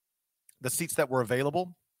 the seats that were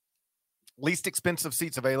available, least expensive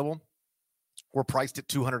seats available, were priced at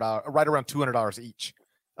 $200, right around $200 each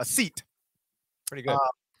a seat. Pretty good.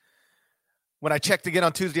 When I checked again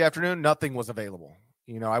on Tuesday afternoon, nothing was available.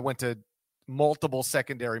 I went to multiple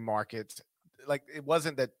secondary markets. Like, it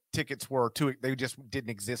wasn't that tickets were they just didn't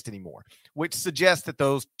exist anymore, which suggests that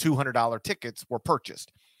those $200 tickets were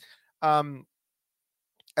purchased. As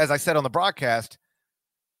I said on the broadcast,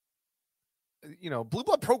 blue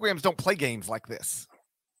blood programs don't play games like this.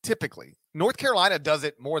 Typically, North Carolina does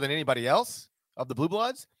it more than anybody else of the Blue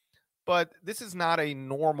Bloods, but this is not a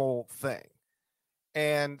normal thing.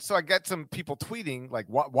 And so I got some people tweeting like,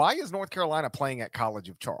 why is North Carolina playing at College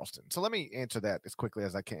of Charleston? So let me answer that as quickly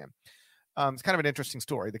as I can. It's kind of an interesting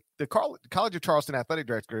story. The College of Charleston athletic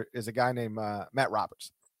director is a guy named Matt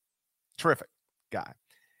Roberts. Terrific guy.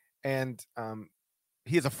 And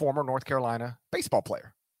he is a former North Carolina baseball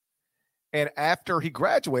player. And after he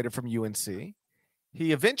graduated from UNC,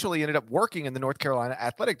 he eventually ended up working in the North Carolina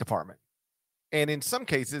athletic department, and in some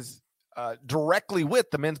cases directly with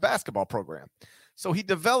the men's basketball program. So he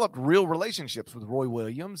developed real relationships with Roy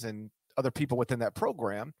Williams and other people within that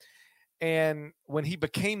program. And when he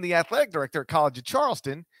became the athletic director at College of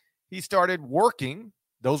Charleston, he started working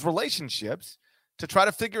those relationships to try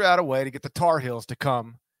to figure out a way to get the Tar Heels to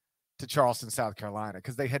come to Charleston, South Carolina,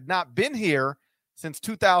 because they had not been here since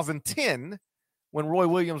 2010, when Roy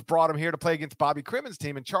Williams brought him here to play against Bobby Crimmon's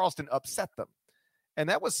team, and Charleston upset them. And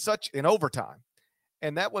that was such in overtime.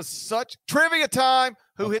 And that was such trivia time.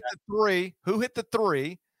 Who hit the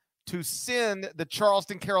three to send the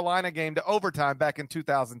Charleston Carolina game to overtime back in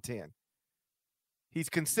 2010? He's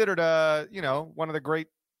considered one of the great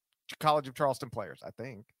College of Charleston players, I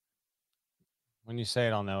think. When you say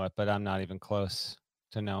it, I'll know it, but I'm not even close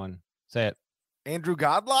to knowing. Say it. Andrew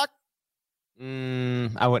Godlock?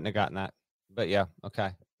 I wouldn't have gotten that. But yeah,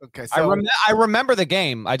 okay. Okay, so I remember the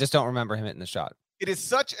game. I just don't remember him hitting the shot. It is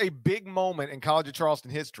such a big moment in College of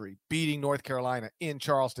Charleston history, beating North Carolina in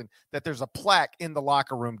Charleston, that there's a plaque in the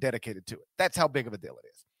locker room dedicated to it. That's how big of a deal it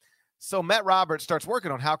is. So Matt Roberts starts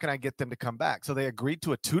working on how can I get them to come back. So they agreed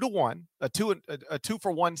to a 2-1, a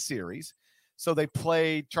 2-for-1 series. So they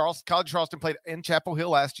played College of Charleston played in Chapel Hill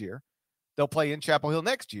last year. They'll play in Chapel Hill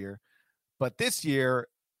next year, but this year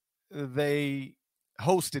they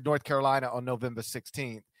hosted North Carolina on November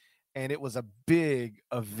 16th, and it was a big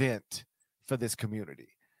event for this community.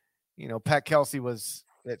 Pat Kelsey was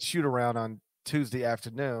at shoot-around on Tuesday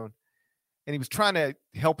afternoon, and he was trying to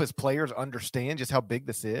help his players understand just how big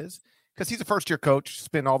this is, because he's a first-year coach,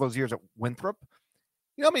 spent all those years at Winthrop.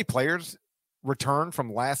 You know how many players returned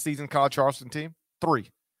from last season's College Charleston team? 3.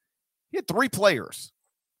 He had 3 players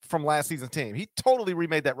from last season's team. He totally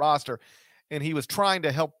remade that roster, and he was trying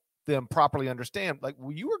to help them properly understand, like,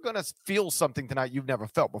 well, you are going to feel something tonight you've never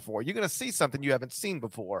felt before. You're going to see something you haven't seen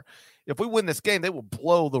before. If we win this game, they will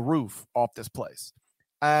blow the roof off this place.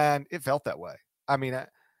 And it felt that way. I mean,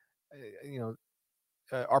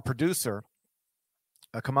 our producer,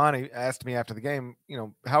 Kamani, asked me after the game,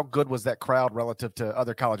 how good was that crowd relative to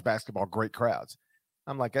other college basketball great crowds?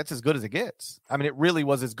 I'm like, that's as good as it gets. I mean, it really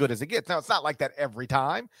was as good as it gets. Now, it's not like that every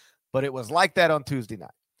time, but it was like that on Tuesday night.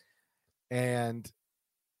 And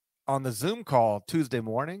on the Zoom call Tuesday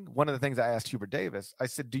morning, one of the things I asked Hubert Davis, I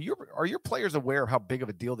said, are your players aware of how big of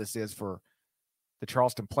a deal this is for the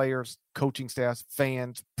Charleston players, coaching staffs,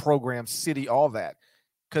 fans, programs, city, all that?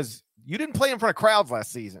 Because you didn't play in front of crowds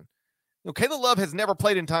last season. Caleb Love has never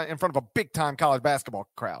played in front of a big-time college basketball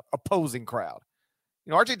crowd, opposing crowd.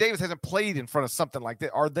 RJ Davis hasn't played in front of something like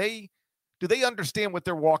that. Do they understand what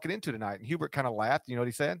they're walking into tonight? And Hubert kind of laughed. You know what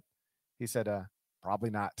he said? He said, probably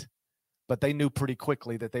not. But they knew pretty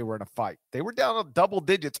quickly that they were in a fight. They were down double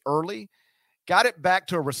digits early, got it back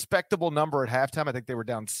to a respectable number at halftime. I think they were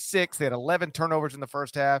down 6. They had 11 turnovers in the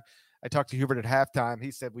first half. I talked to Hubert at halftime.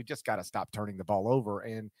 He said, we just got to stop turning the ball over,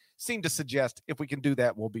 and seemed to suggest if we can do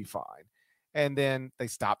that, we'll be fine. And then they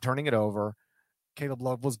stopped turning it over. Caleb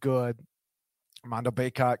Love was good. Armando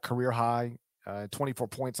Bacot, career high, 24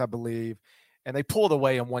 points, I believe. And they pulled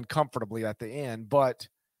away and won comfortably at the end. But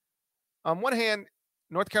on one hand,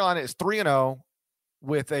 North Carolina is 3-0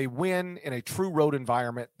 with a win in a true road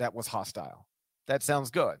environment that was hostile. That sounds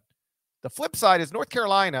good. The flip side is North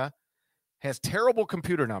Carolina has terrible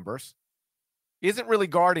computer numbers, isn't really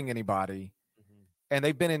guarding anybody, and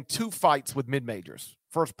they've been in 2 fights with mid-majors,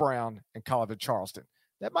 First Brown and College of Charleston.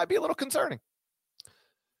 That might be a little concerning.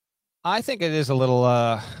 I think it is a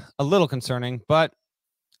little concerning, but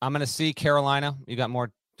I'm going to see Carolina. You got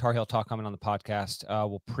more Tar Heel talk coming on the podcast.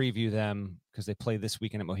 We'll preview them because they play this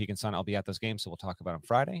weekend at Mohegan Sun. I'll be at those games, so we'll talk about them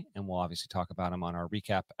Friday, and we'll obviously talk about them on our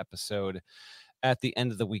recap episode at the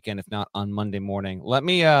end of the weekend, if not on Monday morning. Let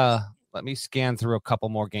me scan through a couple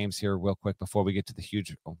more games here real quick before we get to the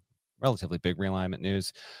huge, relatively big realignment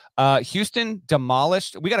news. Houston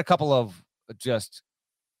demolished. We got a couple of just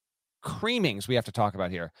creamings we have to talk about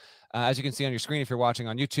here. As you can see on your screen, if you're watching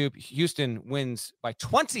on YouTube, Houston wins by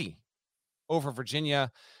 20 over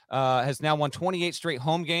Virginia, has now won 28 straight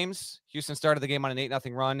home games. Houston started the game on an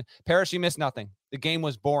 8-0 run. Parrish, you missed nothing. The game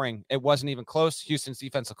was boring. It wasn't even close. Houston's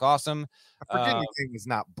defense looked awesome. A Virginia game is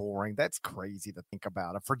not boring. That's crazy to think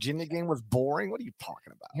about. A Virginia game was boring? What are you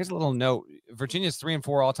talking about? Here's a little note. Virginia's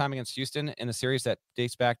 3-4 all-time against Houston in a series that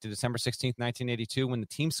dates back to December 16th, 1982, when the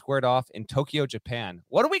team squared off in Tokyo, Japan.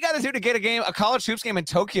 What do we got to do to get a college hoops game in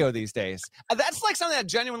Tokyo these days? That's like something that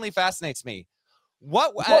genuinely fascinates me.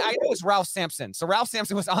 I know it's Ralph Sampson. So Ralph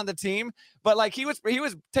Sampson was on the team, but like he was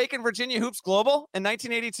taking Virginia hoops global in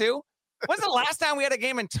 1982. When's the last time we had a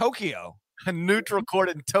game in Tokyo? A neutral court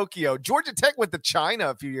in Tokyo. Georgia Tech went to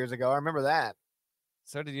China a few years ago. I remember that.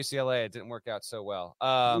 So did UCLA. It didn't work out so well.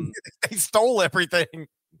 They stole everything.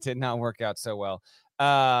 Did not work out so well.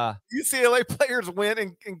 UCLA players went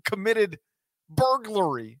and committed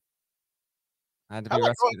burglary. I had to be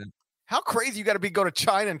arrested. How crazy you got to be go to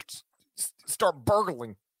China and start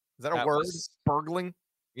burgling? Is that a word? Burgling?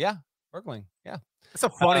 Yeah, burgling. Yeah. That's a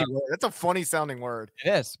funny word. That's a funny sounding word. It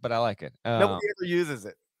is, but I like it. Nobody ever uses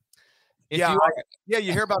it. You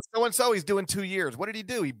hear about so-and-so, he's doing 2 years. What did he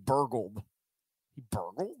do? He burgled.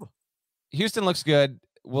 Houston looks good.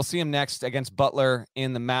 We'll see him next against Butler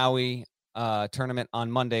in the Maui tournament on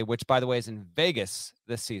Monday, which, by the way, is in Vegas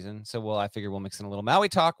this season. So I figure we'll mix in a little Maui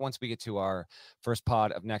talk once we get to our first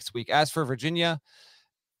pod of next week. As for Virginia,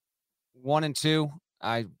 1 and 2,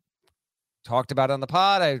 I talked about it on the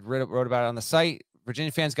pod. I wrote about it on the site.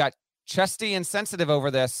 Virginia fans got chesty and sensitive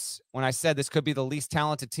over this when I said this could be the least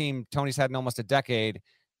talented team Tony's had in almost a decade.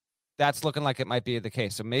 That's looking like it might be the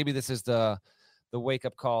case. So maybe this is the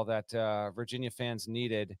wake-up call that Virginia fans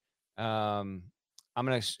needed. I'm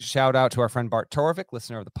going to shout out to our friend Bart Torvik,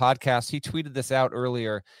 listener of the podcast. He tweeted this out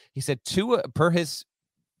earlier. He said, per his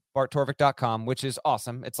BartTorvik.com, which is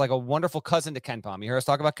awesome. It's like a wonderful cousin to KenPom. You hear us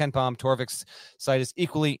talk about KenPom. Torvik's site is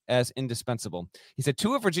equally as indispensable. He said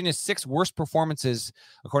 2 of Virginia's 6 worst performances,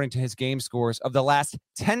 according to his game scores, of the last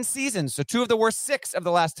 10 seasons. So 2 of the worst 6 of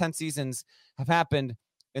the last 10 seasons have happened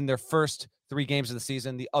in their first 3 games of the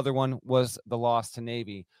season. The other one was the loss to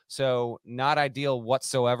Navy. So not ideal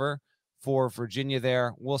whatsoever for Virginia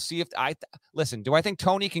there. We'll see if listen, do I think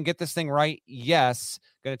Tony can get this thing right? Yes.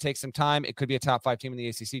 Going to take some time. It could be a top 5 team in the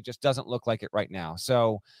ACC. Just doesn't look like it right now.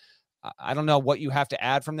 So I don't know what you have to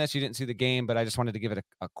add from this. You didn't see the game, but I just wanted to give it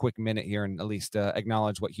a quick minute here and at least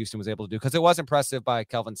acknowledge what Houston was able to do, because it was impressive by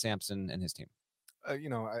Kelvin Sampson and his team.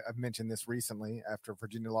 I've mentioned this recently after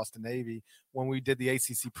Virginia lost to Navy. When we did the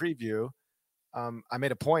ACC preview, I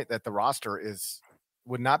made a point that the roster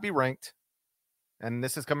would not be ranked. And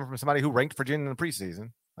this is coming from somebody who ranked Virginia in the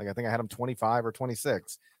preseason. Like, I think I had them 25 or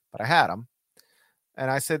 26, but I had them. And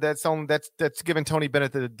I said that's giving Tony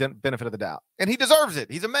Bennett the benefit of the doubt. And he deserves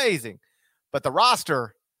it. He's amazing. But the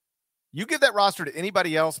roster, you give that roster to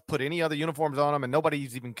anybody else, put any other uniforms on them, and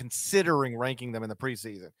nobody's even considering ranking them in the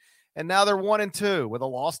preseason. And now they're 1-2 with a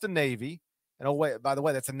loss to Navy. And oh, wait, by the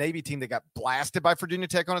way, that's a Navy team that got blasted by Virginia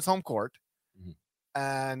Tech on its home court. Mm-hmm.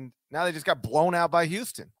 And now they just got blown out by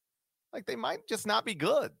Houston. Like, they might just not be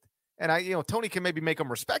good. And Tony can maybe make them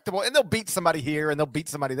respectable, and they'll beat somebody here and they'll beat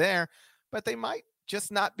somebody there, but they might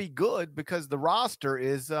just not be good because the roster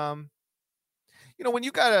is, when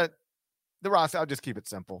you got the roster, I'll just keep it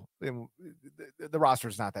simple. The roster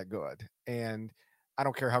is not that good. And I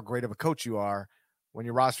don't care how great of a coach you are when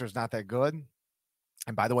your roster is not that good.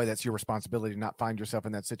 And by the way, that's your responsibility to not find yourself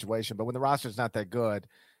in that situation. But when the roster is not that good,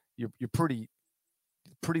 you're pretty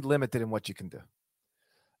limited in what you can do.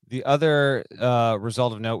 The other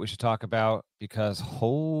result of note we should talk about, because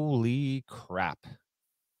holy crap,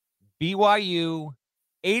 BYU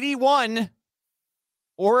 81,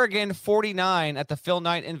 Oregon 49 at the Phil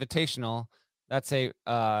Knight Invitational. That's a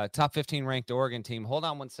top 15 ranked Oregon team. Hold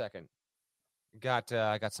on one second.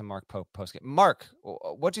 I got some Mark Pope post game. Mark,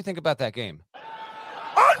 what do you think about that game?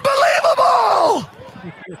 Unbelievable!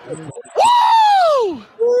 Woo!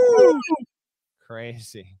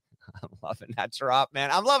 Crazy. I'm loving that drop,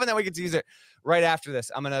 man. I'm loving that we get to use it right after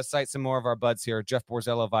this. I'm going to cite some more of our buds here. Jeff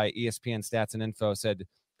Borzello via ESPN Stats and Info said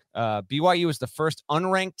BYU is the first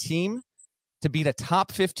unranked team to beat a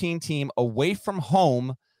top 15 team away from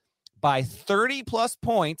home by 30-plus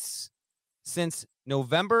points since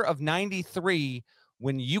November of 93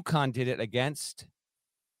 when UConn did it against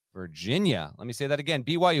Virginia. Let me say that again.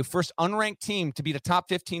 BYU, first unranked team to beat a top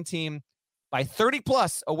 15 team by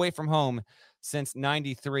 30-plus away from home since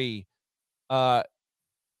 93. I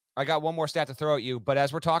got one more stat to throw at you, but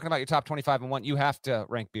as we're talking about your top 25 and 1, you have to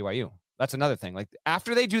rank BYU. That's another thing. Like,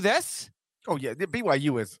 after they do this. Oh, yeah. The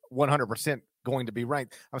BYU is 100% going to be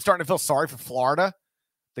ranked. I'm starting to feel sorry for Florida.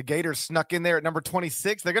 The Gators snuck in there at number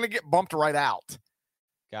 26. They're going to get bumped right out.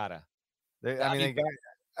 Gotta.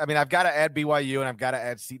 I've got to add BYU and I've got to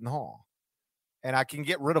add Seton Hall. And I can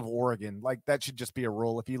get rid of Oregon. Like, that should just be a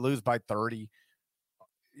rule. If you lose by 30,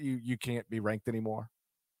 you can't be ranked anymore.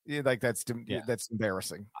 That's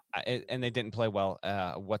embarrassing. And they didn't play well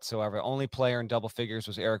whatsoever. Only player in double figures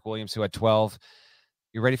was Eric Williams, who had 12.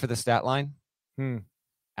 You ready for the stat line?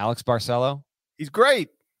 Alex Barcelo. He's great.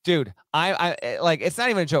 Dude, I like, it's not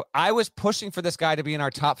even a joke. I was pushing for this guy to be in our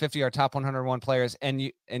top 50, our top 101 players, and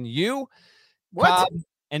you, what? Cobb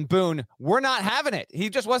and Boone, we're not having it. He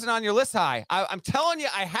just wasn't on your list high. I'm telling you,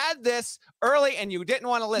 I had this early, and you didn't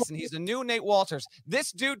want to listen. He's the new Nate Walters.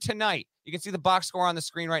 This dude tonight, you can see the box score on the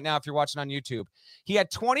screen right now if you're watching on YouTube. He had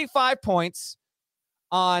 25 points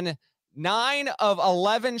on 9 of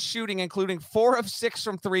 11 shooting, including 4 of 6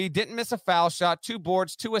 from 3, didn't miss a foul shot, 2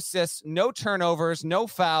 boards, 2 assists, no turnovers, no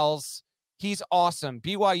fouls. He's awesome.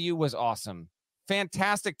 BYU was awesome.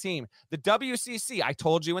 Fantastic team. The WCC, I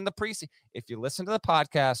told you in the preseason, if you listen to the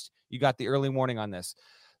podcast, you got the early warning on this.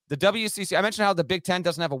 The WCC, I mentioned how the Big Ten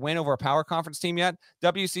doesn't have a win over a power conference team yet.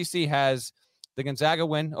 WCC has the Gonzaga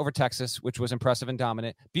win over Texas, which was impressive and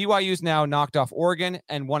dominant. BYU's now knocked off Oregon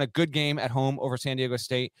and won a good game at home over San Diego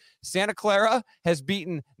State. Santa Clara has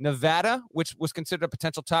beaten Nevada, which was considered a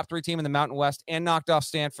potential top 3 team in the Mountain West, and knocked off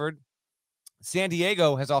Stanford. San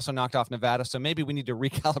Diego has also knocked off Nevada, so maybe we need to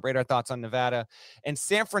recalibrate our thoughts on Nevada. And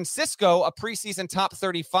San Francisco, a preseason top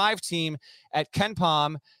 35 team at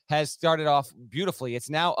KenPom, has started off beautifully.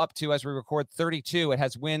 It's now up to, as we record, 32. It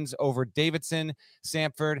has wins over Davidson,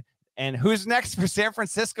 Samford, and who's next for San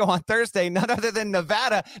Francisco on Thursday? None other than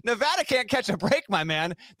Nevada. Nevada can't catch a break, my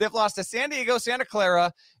man. They've lost to San Diego, Santa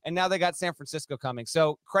Clara, and now they got San Francisco coming.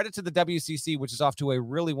 So credit to the WCC, which is off to a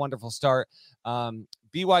really wonderful start.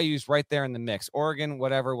 BYU's right there in the mix. Oregon,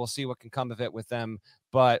 whatever, we'll see what can come of it with them.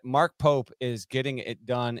 But Mark Pope is getting it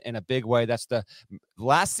done in a big way. That's the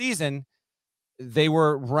last season. They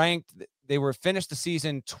were ranked. They were finished the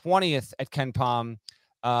season 20th at KenPom.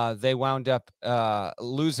 They wound up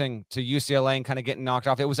losing to UCLA and kind of getting knocked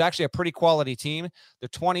off. It was actually a pretty quality team. They're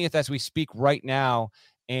 20th as we speak right now,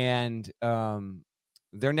 and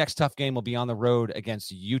their next tough game will be on the road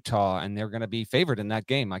against Utah, and they're going to be favored in that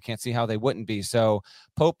game. I can't see how they wouldn't be. So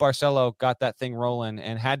Pope Barcelo got that thing rolling,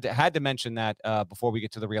 and had to mention that before we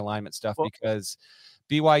get to the realignment stuff, because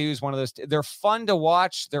BYU is one of those. They're fun to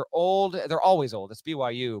watch. They're old. They're always old. It's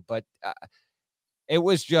BYU, but it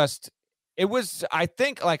was, I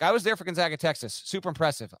think, like, I was there for Gonzaga, Texas. Super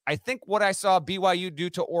impressive. I think what I saw BYU do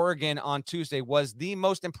to Oregon on Tuesday was the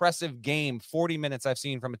most impressive game, 40 minutes I've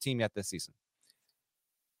seen from a team yet this season.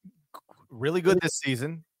 Really good this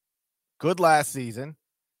season. Good last season.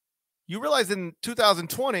 You realize in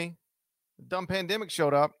 2020, the dumb pandemic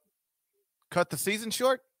showed up, cut the season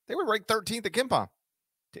short. They were ranked 13th at KenPom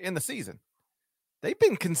to end the season. They've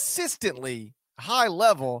been consistently high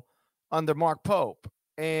level under Mark Pope.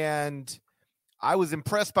 And I was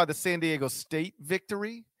impressed by the San Diego State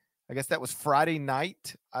victory. I guess that was Friday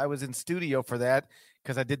night. I was in studio for that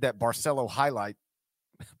because I did that Barcelo highlight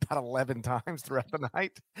about 11 times throughout the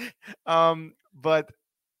night. But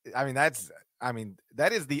I mean,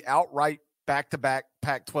 that is the outright back-to-back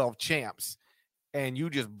Pac-12 champs, and you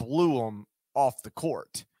just blew them off the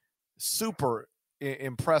court. Super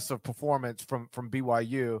impressive performance from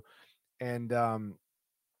BYU. And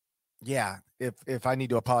yeah, if I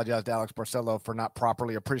need to apologize to Alex Barcelo for not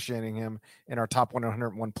properly appreciating him in our top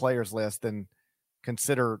 101 players list, then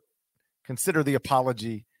consider the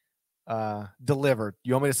apology delivered.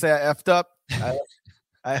 You want me to say I effed up?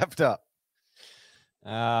 I effed up.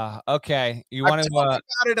 Okay. You want to talked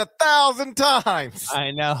about it 1,000 times. I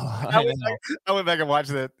know. I went back and watched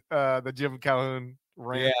the Jim Calhoun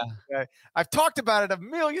rant. Yeah. I've talked about it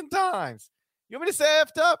 1,000,000 times. You want me to say I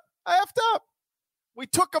effed up? I effed up. We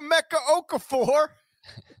took Emeka Okafor.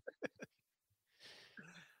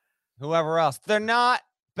 Whoever else. They're not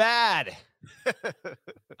bad.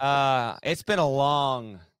 It's been a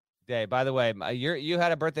long day. By the way, you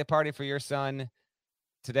had a birthday party for your son.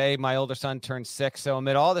 Today, my older son turned 6. So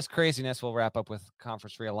amid all this craziness, we'll wrap up with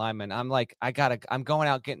conference realignment. I'm like, I'm going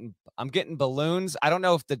out I'm getting balloons. I don't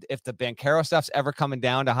know if the Banchero stuff's ever coming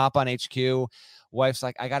down to hop on HQ. Wife's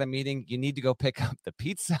like, I got a meeting. You need to go pick up the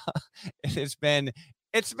pizza. It's been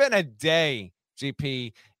a day,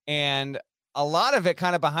 GP. And a lot of it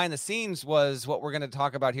kind of behind the scenes was what we're going to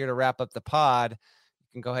talk about here to wrap up the pod.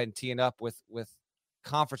 You can go ahead and tee it up with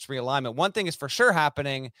conference realignment. One thing is for sure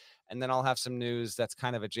happening, and then I'll have some news that's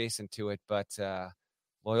kind of adjacent to it. But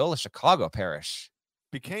Loyola Chicago Parrish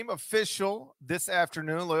became official this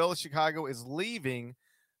afternoon. Loyola Chicago is leaving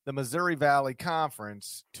the Missouri Valley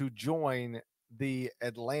Conference to join the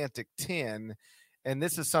Atlantic 10. And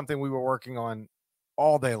this is something we were working on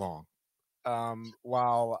all day long.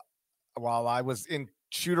 While I was in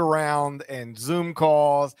shoot around and Zoom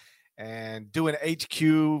calls and doing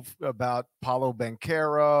HQ about Paolo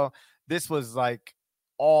Banchero, this was like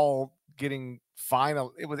all getting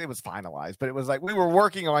final. It was finalized, but it was like we were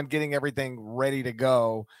working on getting everything ready to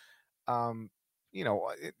go, all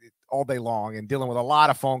day long and dealing with a lot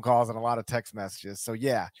of phone calls and a lot of text messages. So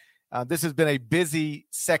yeah, this has been a busy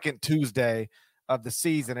second Tuesday of the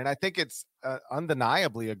season. And I think it's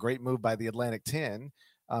undeniably a great move by the Atlantic 10.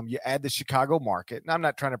 You add the Chicago market. And I'm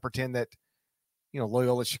not trying to pretend that,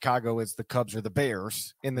 Loyola Chicago is the Cubs or the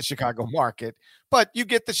Bears in the Chicago market, but you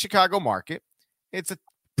get the Chicago market. It's a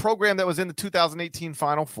program that was in the 2018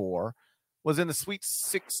 Final Four, was in the Sweet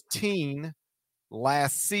 16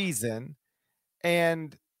 last season.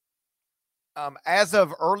 And as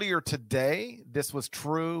of earlier today, this was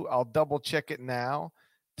true. I'll double check it now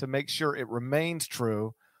to make sure it remains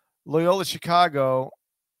true. Loyola Chicago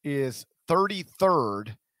is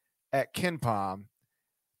 33rd at KenPom.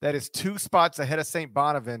 That is 2 spots ahead of St.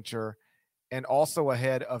 Bonaventure and also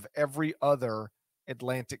ahead of every other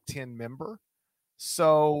Atlantic 10 member.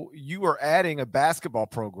 So you are adding a basketball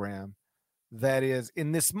program that is,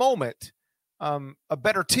 in this moment, a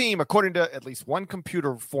better team, according to at least one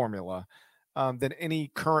computer formula, than any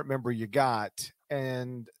current member you got.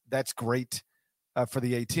 And that's great for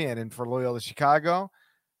the A10. And for Loyola Chicago,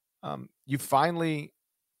 you finally,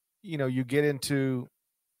 you get into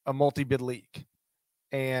a multi-bid league.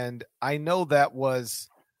 And I know that was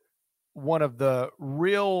one of the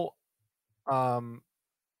real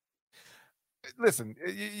listen,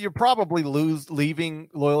 you're probably leaving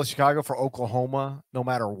Loyola Chicago for Oklahoma no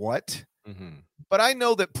matter what. Mm-hmm. But I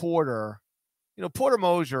know that Porter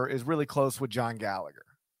Moser is really close with John Gallagher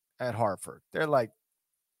at Hartford. They're like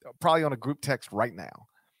probably on a group text right now.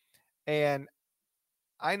 And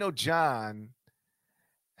I know John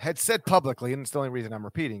had said publicly, and it's the only reason I'm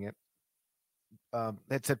repeating it,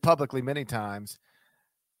 had said publicly many times,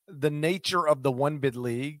 the nature of the one bid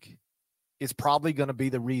league is probably going to be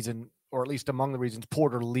the reason, or at least among the reasons,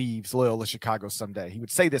 Porter leaves Loyola Chicago someday. He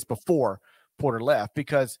would say this before Porter left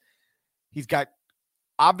because he's got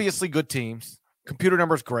obviously good teams. Computer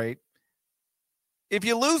numbers great. If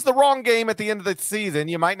you lose the wrong game at the end of the season,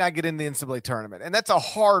 you might not get in the NCAA tournament. And that's a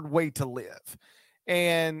hard way to live.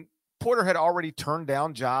 And Porter had already turned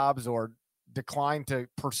down jobs or declined to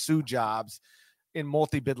pursue jobs in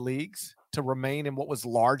multi-bid leagues to remain in what was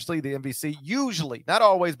largely the MVC, usually, not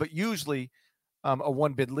always, but usually a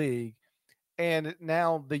one-bid league. And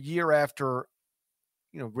now the year after,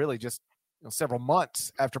 really just several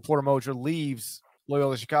months after Porter Moser leaves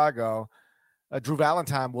Loyola Chicago. Drew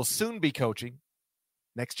Valentine will soon be coaching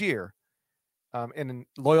next year in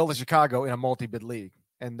Loyola Chicago in a multi-bid league.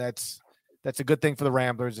 And that's a good thing for the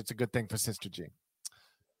Ramblers. It's a good thing for Sister Jean.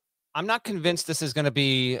 I'm not convinced this is going to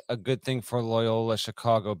be a good thing for Loyola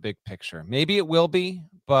Chicago big picture. Maybe it will be,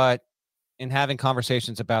 but in having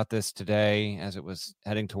conversations about this today, as it was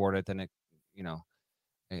heading toward it, then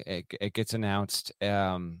it gets announced.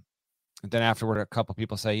 Then afterward, a couple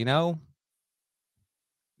people say,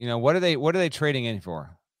 what are they trading in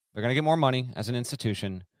for? They're going to get more money as an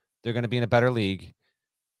institution. They're going to be in a better league,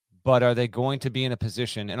 but are they going to be in a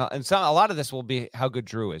position? And so a lot of this will be how good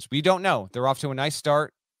Drew is. We don't know. They're off to a nice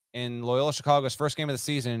start. In Loyola Chicago's first game of the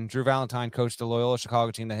season, Drew Valentine coached the Loyola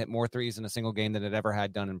Chicago team that hit more threes in a single game than it ever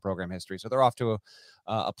had done in program history. So they're off to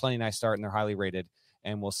a plenty nice start, and they're highly rated,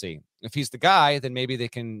 and we'll see. If he's the guy, then maybe they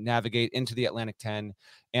can navigate into the Atlantic 10.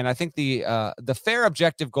 And I think the fair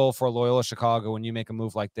objective goal for Loyola Chicago when you make a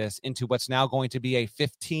move like this into what's now going to be a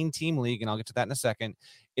 15-team league, and I'll get to that in a second,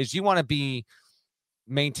 is you want to be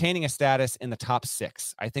maintaining a status in the top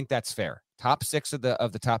 6. I think that's fair. Top 6 of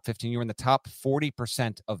the top 15. You're in the top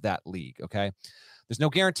 40% of that league. Okay. There's no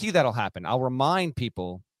guarantee that'll happen. I'll remind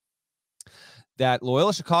people that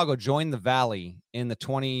Loyola Chicago joined the Valley in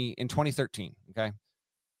 2013. Okay.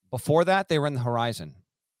 Before that, they were in the Horizon.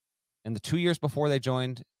 And the 2 years before they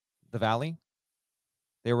joined the Valley,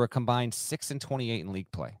 they were a combined 6-28 in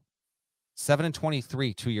league play.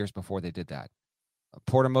 7-23 2 years before they did that.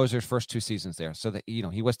 Porter Moser's first 2 seasons there. So that,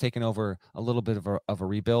 he was taking over a little bit of a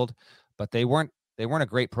rebuild, but they weren't a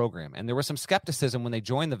great program. And there was some skepticism when they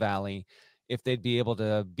joined the Valley if they'd be able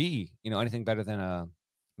to be, anything better than a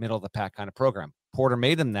middle of the pack kind of program. Porter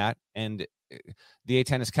made them that, and the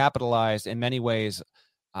A10 has capitalized in many ways.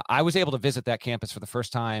 I was able to visit that campus for the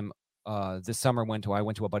first time this summer. I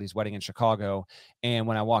went to a buddy's wedding in Chicago, and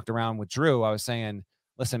when I walked around with Drew, I was saying,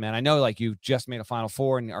 listen, man, I know you just made a Final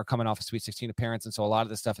Four and are coming off a Sweet 16 appearance. And so a lot of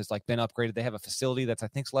this stuff has been upgraded. They have a facility that's, I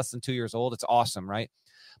think, less than 2 years old. It's awesome, right?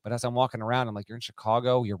 But as I'm walking around, I'm like, you're in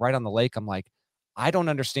Chicago. You're right on the lake. I'm like, I don't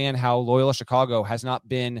understand how Loyola Chicago has not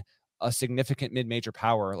been a significant mid-major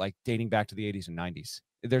power, dating back to the 80s and 90s.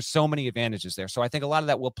 There's so many advantages there. So I think a lot of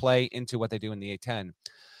that will play into what they do in the A10.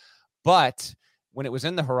 But when it was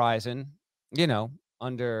in the Horizon,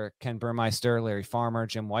 under Ken Burmeister, Larry Farmer,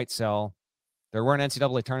 Jim Whitesell, there weren't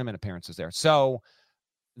NCAA tournament appearances there. So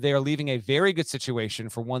they are leaving a very good situation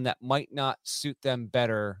for one that might not suit them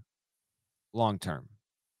better long-term.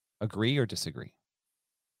 Agree or disagree?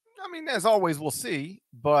 I mean, as always, we'll see.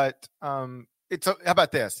 But how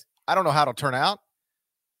about this? I don't know how it'll turn out.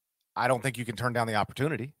 I don't think you can turn down the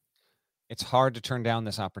opportunity. It's hard to turn down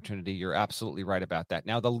this opportunity. You're absolutely right about that.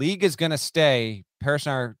 Now, the league is going to stay. Parrish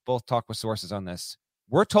and I both talk with sources on this.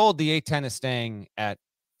 We're told the A10 is staying at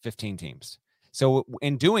 15 teams. So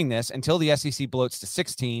in doing this, until the SEC bloats to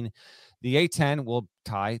 16, the A10 will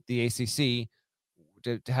tie the ACC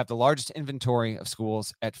to have the largest inventory of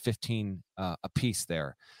schools at 15 apiece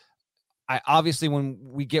there. Obviously, when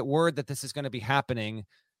we get word that this is going to be happening,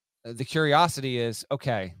 the curiosity is,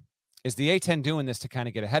 okay, is the A10 doing this to kind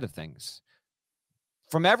of get ahead of things?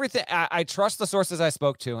 From everything, I trust the sources I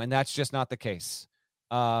spoke to, and that's just not the case.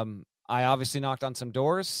 I obviously knocked on some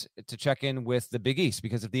doors to check in with the Big East,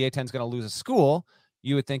 because if the A10 is going to lose a school,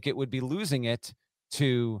 you would think it would be losing it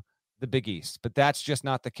to the Big East, but that's just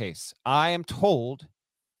not the case. I am told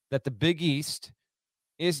that the Big East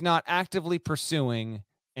is not actively pursuing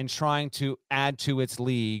and trying to add to its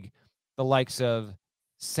league the likes of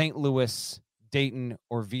St. Louis, Dayton,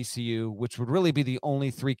 or VCU, which would really be the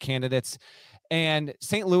only 3 candidates. And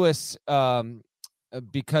St. Louis,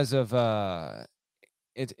 because of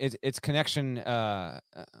its connection,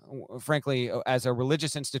 frankly, as a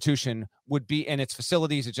religious institution, would be in its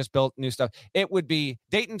facilities. It just built new stuff. It would be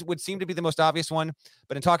Dayton would seem to be the most obvious one,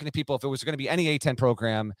 but in talking to people, if it was going to be any A10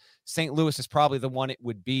 program, St. Louis is probably the one it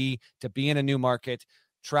would be, to be in a new market,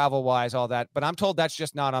 travel wise, all that. But I'm told that's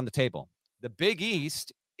just not on the table. The Big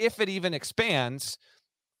East, if it even expands,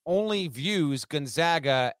 only views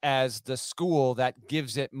Gonzaga as the school that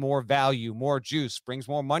gives it more value, more juice, brings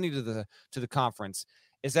more money to the conference.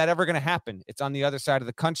 Is that ever going to happen? It's on the other side of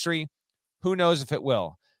the country. Who knows if it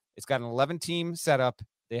will? It's got an 11-team setup.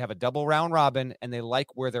 They have a double round robin, and they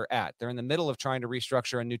like where they're at. They're in the middle of trying to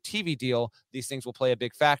restructure a new TV deal. These things will play a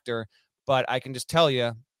big factor. But I can just tell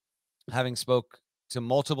you, having spoke to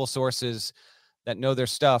multiple sources that know their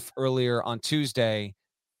stuff earlier on Tuesday,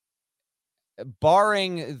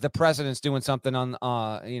 barring the president's doing something on,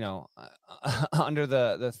 under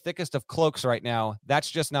the thickest of cloaks right now, that's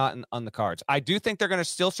just not on the cards. I do think they're going to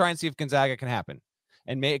still try and see if Gonzaga can happen.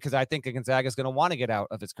 and because I think Gonzaga is going to want to get out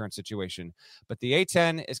of its current situation. But the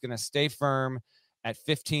A10 is going to stay firm at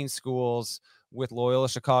 15 schools, with Loyola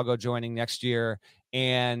Chicago joining next year,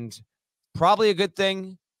 and probably a good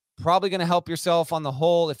thing. Probably going to help yourself on the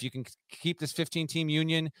whole if you can keep this 15-team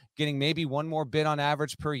union, getting maybe one more bid on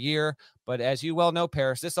average per year. But as you well know,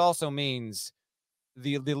 Paris, this also means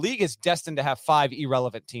the league is destined to have 5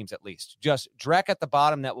 irrelevant teams at least. Just Drek at the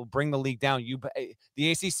bottom that will bring the league down.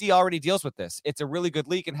 The ACC already deals with this. It's a really good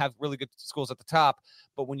league and have really good schools at the top.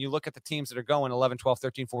 But when you look at the teams that are going 11, 12,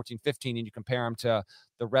 13, 14, 15, and you compare them to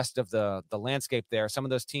the rest of the landscape there, some of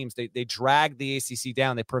those teams, they drag the ACC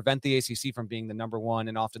down. They prevent the ACC from being the number 1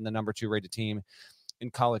 and often the number 2 rated team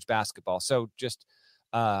in college basketball. So just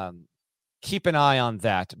keep an eye on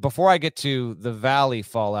that. Before I get to the Valley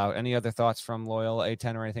fallout, any other thoughts from Loyola,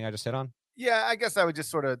 A10, or anything I just hit on? Yeah, I guess I would just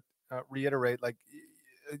sort of reiterate, like,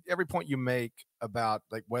 every point you make about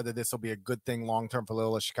like whether this will be a good thing long term for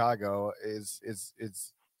Loyola Chicago is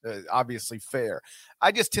obviously fair.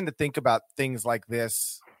 I just tend to think about things like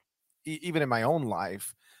this, even in my own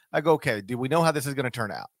life. I go, okay, do we know how this is going to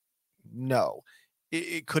turn out? No.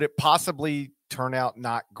 Could it possibly turn out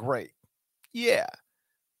not great? Yeah.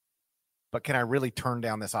 But can I really turn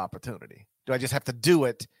down this opportunity? Do I just have to do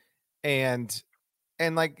it? And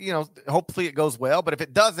like, you know, hopefully it goes well. But if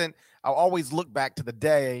it doesn't, I'll always look back to the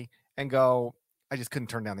day and go, I just couldn't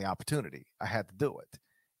turn down the opportunity. I had to do it.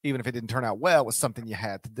 Even if it didn't turn out well, it was something you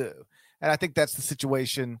had to do. And I think that's the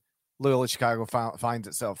situation Loyola Chicago finds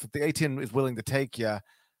itself. If the A10 is willing to take you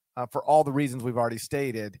for all the reasons we've already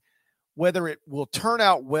stated, whether it will turn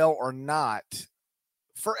out well or not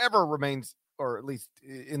forever remains, or at least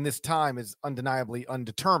in this time, is undeniably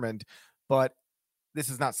undetermined, but this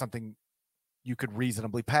is not something you could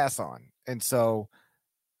reasonably pass on. And so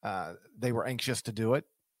they were anxious to do it,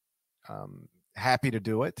 happy to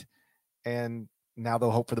do it, and now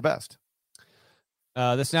they'll hope for the best.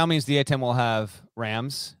 This now means the A10 will have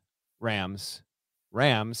Rams, Ramblers.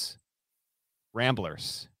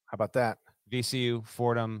 How about that? VCU,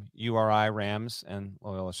 Fordham, URI, Rams, and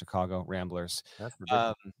Loyola Chicago, Ramblers. That's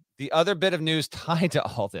ridiculous. The other bit of news tied to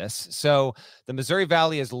all this. So the Missouri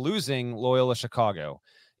Valley is losing Loyola Chicago.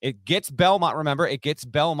 It gets Belmont. Remember, it gets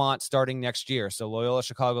Belmont starting next year. So Loyola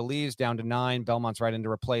Chicago leaves down to 9. Belmont's right in to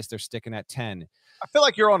replace. They're sticking at 10. I feel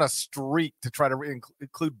like you're on a streak to try to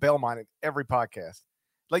include Belmont in every podcast.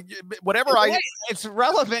 Like whatever it's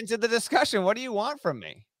relevant to the discussion. What do you want from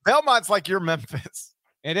me? Belmont's like your Memphis.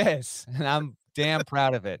 It is, and I'm damn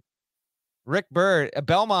proud of it. Rick Byrd,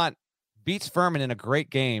 Belmont beats Furman in a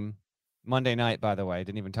great game Monday night, by the way. I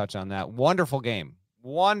didn't even touch on that. Wonderful game.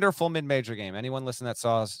 Wonderful mid-major game. Anyone listening that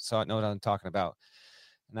saw it know what I'm talking about.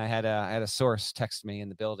 And I had a source text me in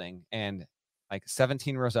the building, and like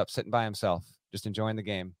 17 rows up, sitting by himself, just enjoying the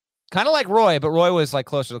game. Kind of like Roy, but Roy was like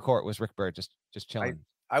closer to the court, was Rick Byrd, just chilling.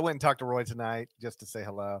 I went and talked to Roy tonight just to say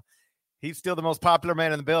hello. He's still the most popular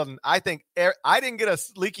man in the building. I think I didn't get a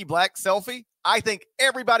Leaky Black selfie. I think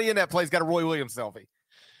everybody in that place got a Roy Williams selfie.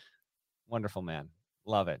 Wonderful man.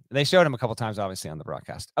 Love it. They showed him a couple times, obviously, on the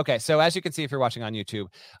broadcast. Okay, so as you can see, if you're watching on YouTube,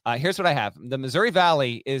 here's what I have. The Missouri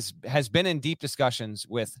Valley has been in deep discussions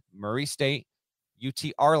with Murray State, UT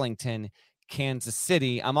Arlington, Kansas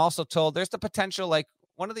City. I'm also told there's the potential, like,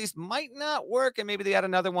 one of these might not work, and maybe they add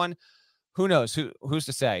another one. Who knows? Who's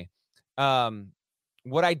to say?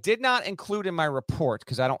 What I did not include in my report,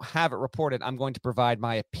 because I don't have it reported, I'm going to provide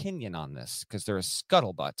my opinion on this because there is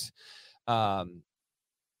scuttlebutt.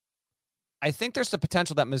 I think there's the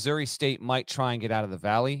potential that Missouri State might try and get out of the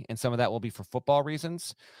Valley, and some of that will be for football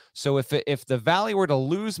reasons. So if the Valley were to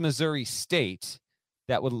lose Missouri State,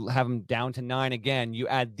 that would have them down to 9 again. You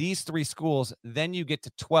add these 3 schools, then you get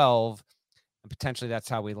to 12, and potentially that's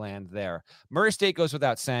how we land there. Murray State goes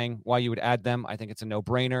without saying why you would add them. I think it's a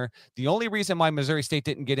no-brainer. The only reason why Missouri State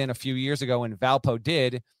didn't get in a few years ago and Valpo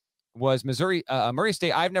did was Murray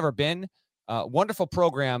State. I've never been. Wonderful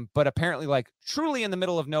program, but apparently like truly in the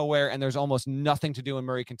middle of nowhere, and there's almost nothing to do in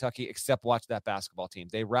Murray, Kentucky, except watch that basketball team.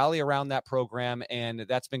 They rally around that program, and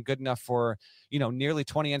that's been good enough for, nearly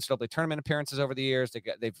 20 NCAA tournament appearances over the years.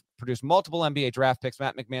 They've produced multiple NBA draft picks.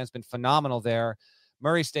 Matt McMahon's been phenomenal there.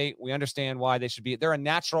 Murray State, we understand why they should be. They're a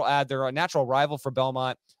natural ad. They're a natural rival for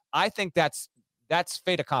Belmont. I think that's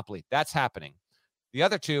fait accompli. That's happening. The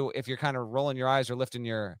other two, if you're kind of rolling your eyes or lifting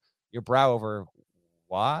your brow over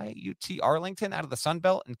why UT Arlington out of the Sun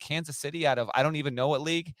Belt and Kansas City out of I don't even know what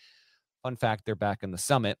league. Fun fact, they're back in the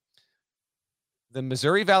Summit. The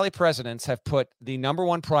Missouri Valley presidents have put the number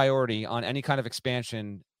one priority on any kind of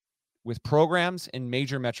expansion with programs in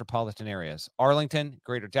major metropolitan areas. Arlington,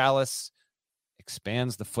 Greater Dallas,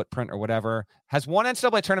 expands the footprint or whatever, has one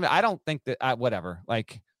NCAA tournament. I don't think that whatever,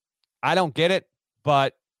 like, I don't get it,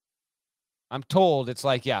 but I'm told it's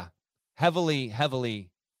like, yeah, heavily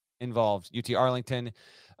involved. UT Arlington,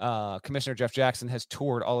 Commissioner Jeff Jackson has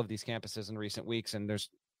toured all of these campuses in recent weeks, and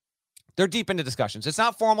they're deep into discussions. It's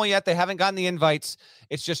not formal yet. They haven't gotten the invites.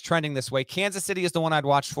 It's just trending this way. Kansas City is the one I'd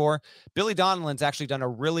watch for. Billy Donovan's actually done a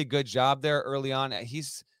really good job there early on. I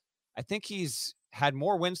think he's had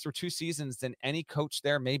more wins through 2 seasons than any coach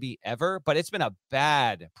there maybe ever, but it's been a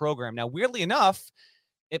bad program. Now, weirdly enough,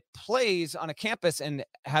 it plays on a campus and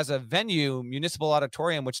has a venue, Municipal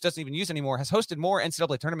Auditorium, which doesn't even use anymore, has hosted more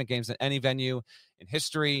NCAA tournament games than any venue in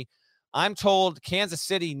history. I'm told Kansas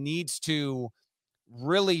City needs to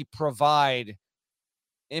really provide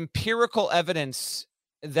empirical evidence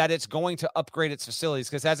that it's going to upgrade its facilities,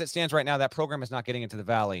 because as it stands right now, that program is not getting into the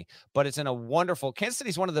Valley, but it's in a wonderful, Kansas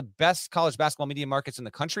City is one of the best college basketball media markets in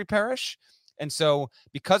the country, Parrish. And so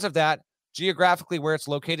because of that, geographically where it's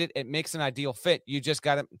located, it makes an ideal fit. You just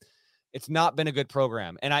got to, it's not been a good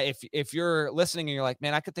program. And if you're listening and you're like,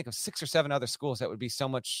 man, I could think of 6 or 7 other schools that would be so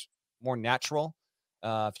much more natural.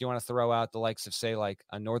 If you want to throw out the likes of, say, like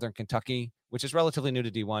a Northern Kentucky, which is relatively new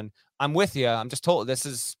to D1, I'm with you. I'm just told this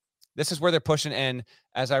is where they're pushing. And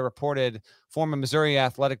as I reported, former Missouri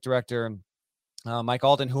athletic director Mike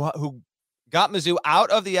Alden, who got Mizzou out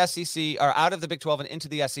of the SEC or out of the Big 12 and into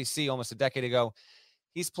the SEC almost a decade ago,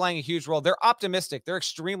 he's playing a huge role. They're optimistic. They're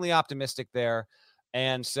extremely optimistic there.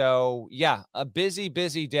 And so, yeah, a busy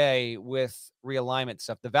day with realignment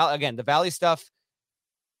stuff. The Valley stuff,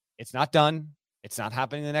 it's not done. It's not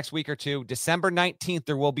happening the next week or two. December 19th,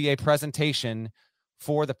 there will be a presentation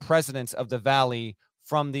for the presidents of the Valley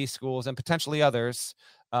from these schools and potentially others.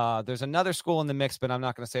 There's another school in the mix, but I'm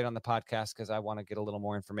not going to say it on the podcast because I want to get a little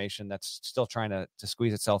more information that's still trying to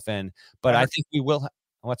squeeze itself in. But I think we will.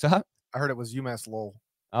 What's up? I heard it was UMass Lowell.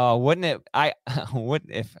 Oh, wouldn't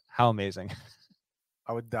it? How amazing.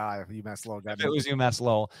 I would die if UMass Lowell got it was UMass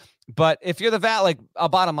Lowell. But if you're the Valley, like, I'll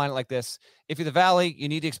bottom line it like this. If you're the Valley, you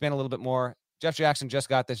need to expand a little bit more. Jeff Jackson just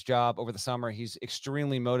got this job over the summer. He's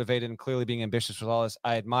extremely motivated and clearly being ambitious with all this.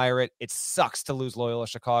 I admire it. It sucks to lose Loyola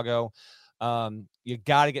Chicago. You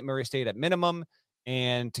got to get Murray State at minimum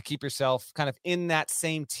and to keep yourself kind of in that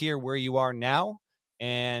same tier where you are now.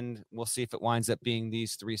 And we'll see if it winds up being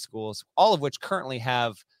these 3 schools, all of which currently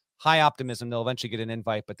have high optimism. They'll eventually get an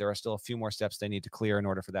invite, but there are still a few more steps they need to clear in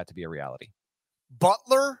order for that to be a reality.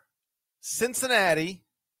 Butler, Cincinnati,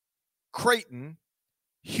 Creighton,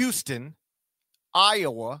 Houston,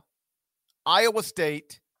 Iowa, Iowa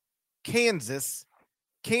State, Kansas,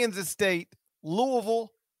 Kansas State,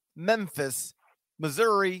 Louisville, Memphis,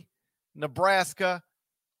 Missouri, Nebraska,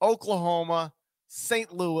 Oklahoma,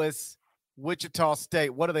 St. Louis, Wichita State.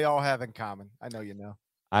 What do they all have in common? I know you know.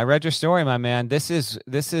 I read your story, my man. This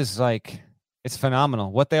is like, it's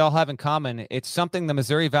phenomenal. What they all have in common. It's something the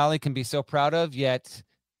Missouri Valley can be so proud of, yet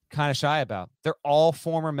kind of shy about. They're all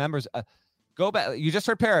former members. Go back. You just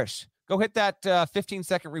heard Parrish. Go hit that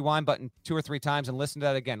 15-second rewind button 2 or 3 times and listen to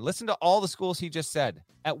that again. Listen to all the schools he just said.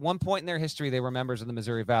 At one point in their history, they were members of the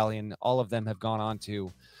Missouri Valley, and all of them have gone on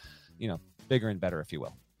to, bigger and better, if you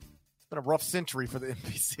will. It's been a rough century for the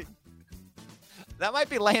MVC. That might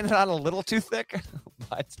be laying it on a little too thick,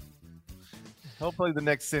 but hopefully the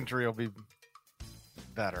next century will be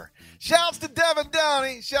better. Shouts to Devin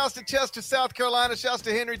Downey. Shouts to Chester, South Carolina. Shouts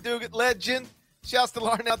to Henry Dugan, legend. Shouts to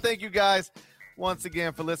Larnell. Thank you guys once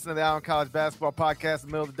again for listening to the Ion College Basketball Podcast in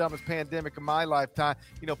the middle of the dumbest pandemic of my lifetime.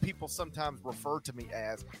 People sometimes refer to me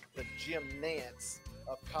as the Jim Nantz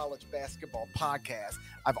of college basketball podcast.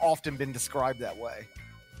 I've often been described that way.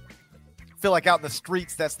 I feel like out in the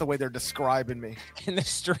streets, that's the way they're describing me. In the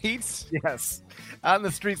streets? Yes. Out in the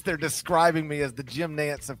streets, they're describing me as the Jim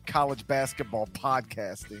Nantz of college basketball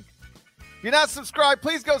podcasting. If you're not subscribed,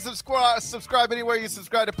 please go subscribe anywhere you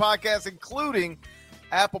subscribe to podcasts, including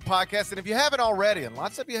Apple Podcasts. And if you haven't already, and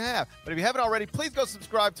lots of you have, but if you haven't already, please go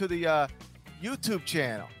subscribe to the YouTube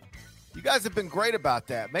channel. You guys have been great about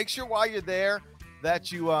that. Make sure while you're there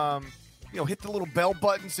that you hit the little bell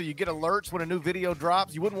button so you get alerts when a new video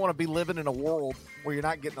drops. You wouldn't want to be living in a world where you're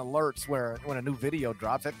not getting alerts when a new video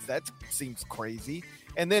drops. That seems crazy.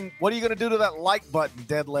 And then what are you going to do to that like button,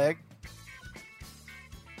 dead leg?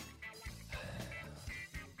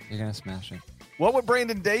 You're going to smash it. What would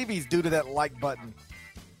Brandon Davies do to that like button?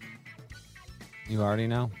 You already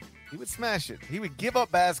know. He would smash it. He would give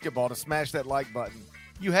up basketball to smash that like button.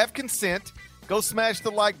 You have consent. Go smash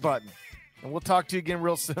the like button. And we'll talk to you again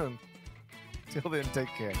real soon. Till then, take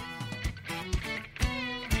care.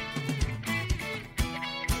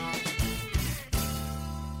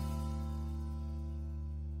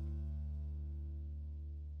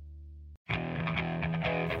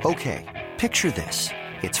 Okay, picture this.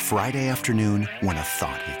 It's Friday afternoon when a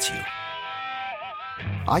thought hits you.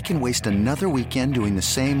 I can waste another weekend doing the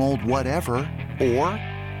same old whatever, or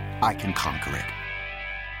I can conquer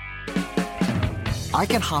it. I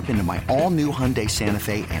can hop into my all-new Hyundai Santa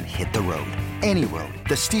Fe and hit the road. Any road.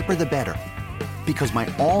 The steeper, the better. Because my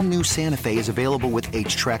all-new Santa Fe is available with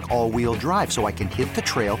H-Track all-wheel drive, so I can hit the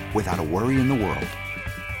trail without a worry in the world.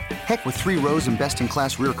 Heck, with 3 rows and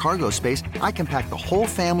best-in-class rear cargo space, I can pack the whole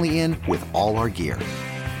family in with all our gear.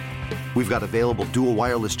 We've got available dual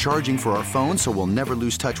wireless charging for our phones, so we'll never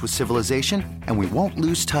lose touch with civilization, and we won't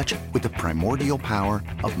lose touch with the primordial power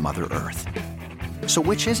of Mother Earth. So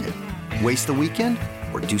which is it? Waste the weekend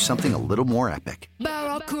or do something a little more epic?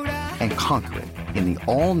 And conquer it in the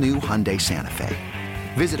all-new Hyundai Santa Fe.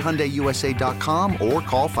 Visit HyundaiUSA.com or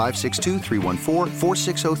call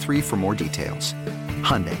 562-314-4603 for more details.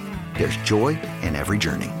 Hyundai, there's joy in every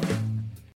journey.